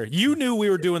around here. You knew we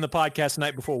were doing the podcast the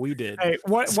night before we did. Hey,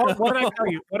 what did I tell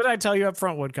you? What did I tell you up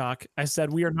front, Woodcock? I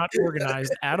said we are not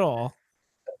organized at all,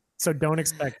 so don't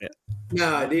expect it.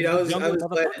 No, dude, I was glad to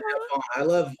have on. I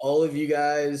love all of you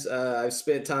guys. I've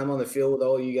spent time on the field with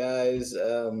all you guys.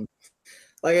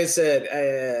 Like I said,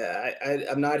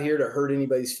 I'm not here to hurt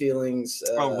anybody's feelings.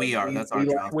 We are. That's our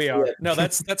job. We are. No,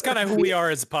 that's kind of who we are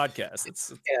as a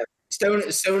podcast.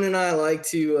 Stone and I like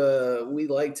to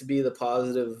be the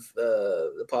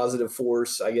positive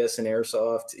force, I guess, in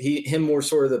airsoft. Him more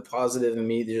sort of the positive, and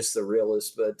me just the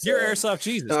realist. But you're airsoft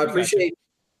Jesus. No, I appreciate.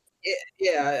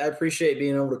 Yeah, I appreciate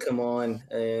being able to come on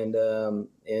and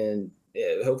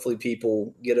hopefully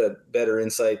people get a better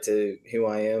insight to who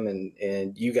I am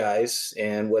and you guys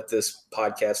and what this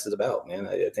podcast is about, man.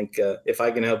 I think if I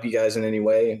can help you guys in any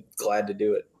way, glad to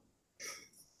do it.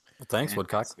 Well, thanks,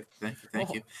 Woodcock.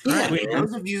 Thank you. All right, for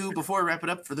those of you, before I wrap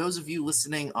it up, for those of you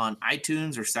listening on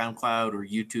iTunes or SoundCloud or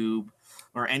YouTube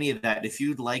or any of that, if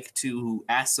you'd like to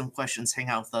ask some questions, hang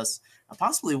out with us, and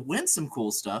possibly win some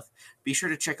cool stuff, be sure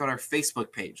to check out our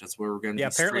Facebook page. That's where we're going to be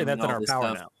apparently that's in our power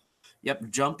stuff. Now.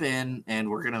 Yep, jump in, and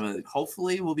we're gonna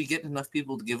hopefully we'll be getting enough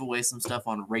people to give away some stuff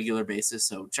on a regular basis.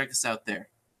 So check us out there.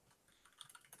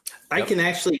 I can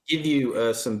actually give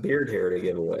you some beard hair to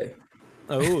give away.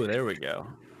 Oh, there we go.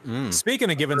 Speaking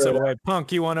of giving some away,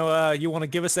 Punk, you want to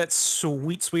give us that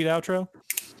sweet outro?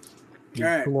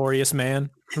 You glorious man.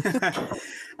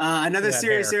 Another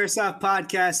Serious Airsoft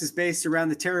podcast is based around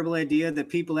the terrible idea that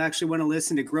people actually want to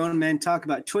listen to grown men talk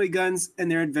about toy guns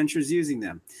and their adventures using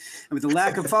them. And with the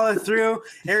lack of follow through,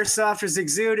 Airsofters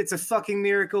exude. It's a fucking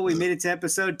miracle we made it to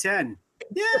episode 10.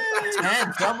 Yay!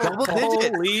 10, double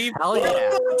digit. Hell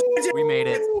yeah. We made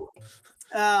it.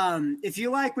 If you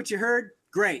like what you heard,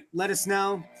 great. Let us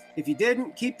know. If you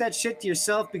didn't, keep that shit to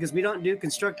yourself because we don't do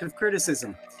constructive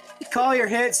criticism. Call your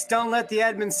hits. Don't let the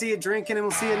admin see you drinking, and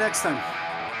we'll see you next time.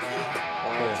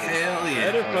 Hell yeah.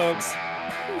 Later, folks.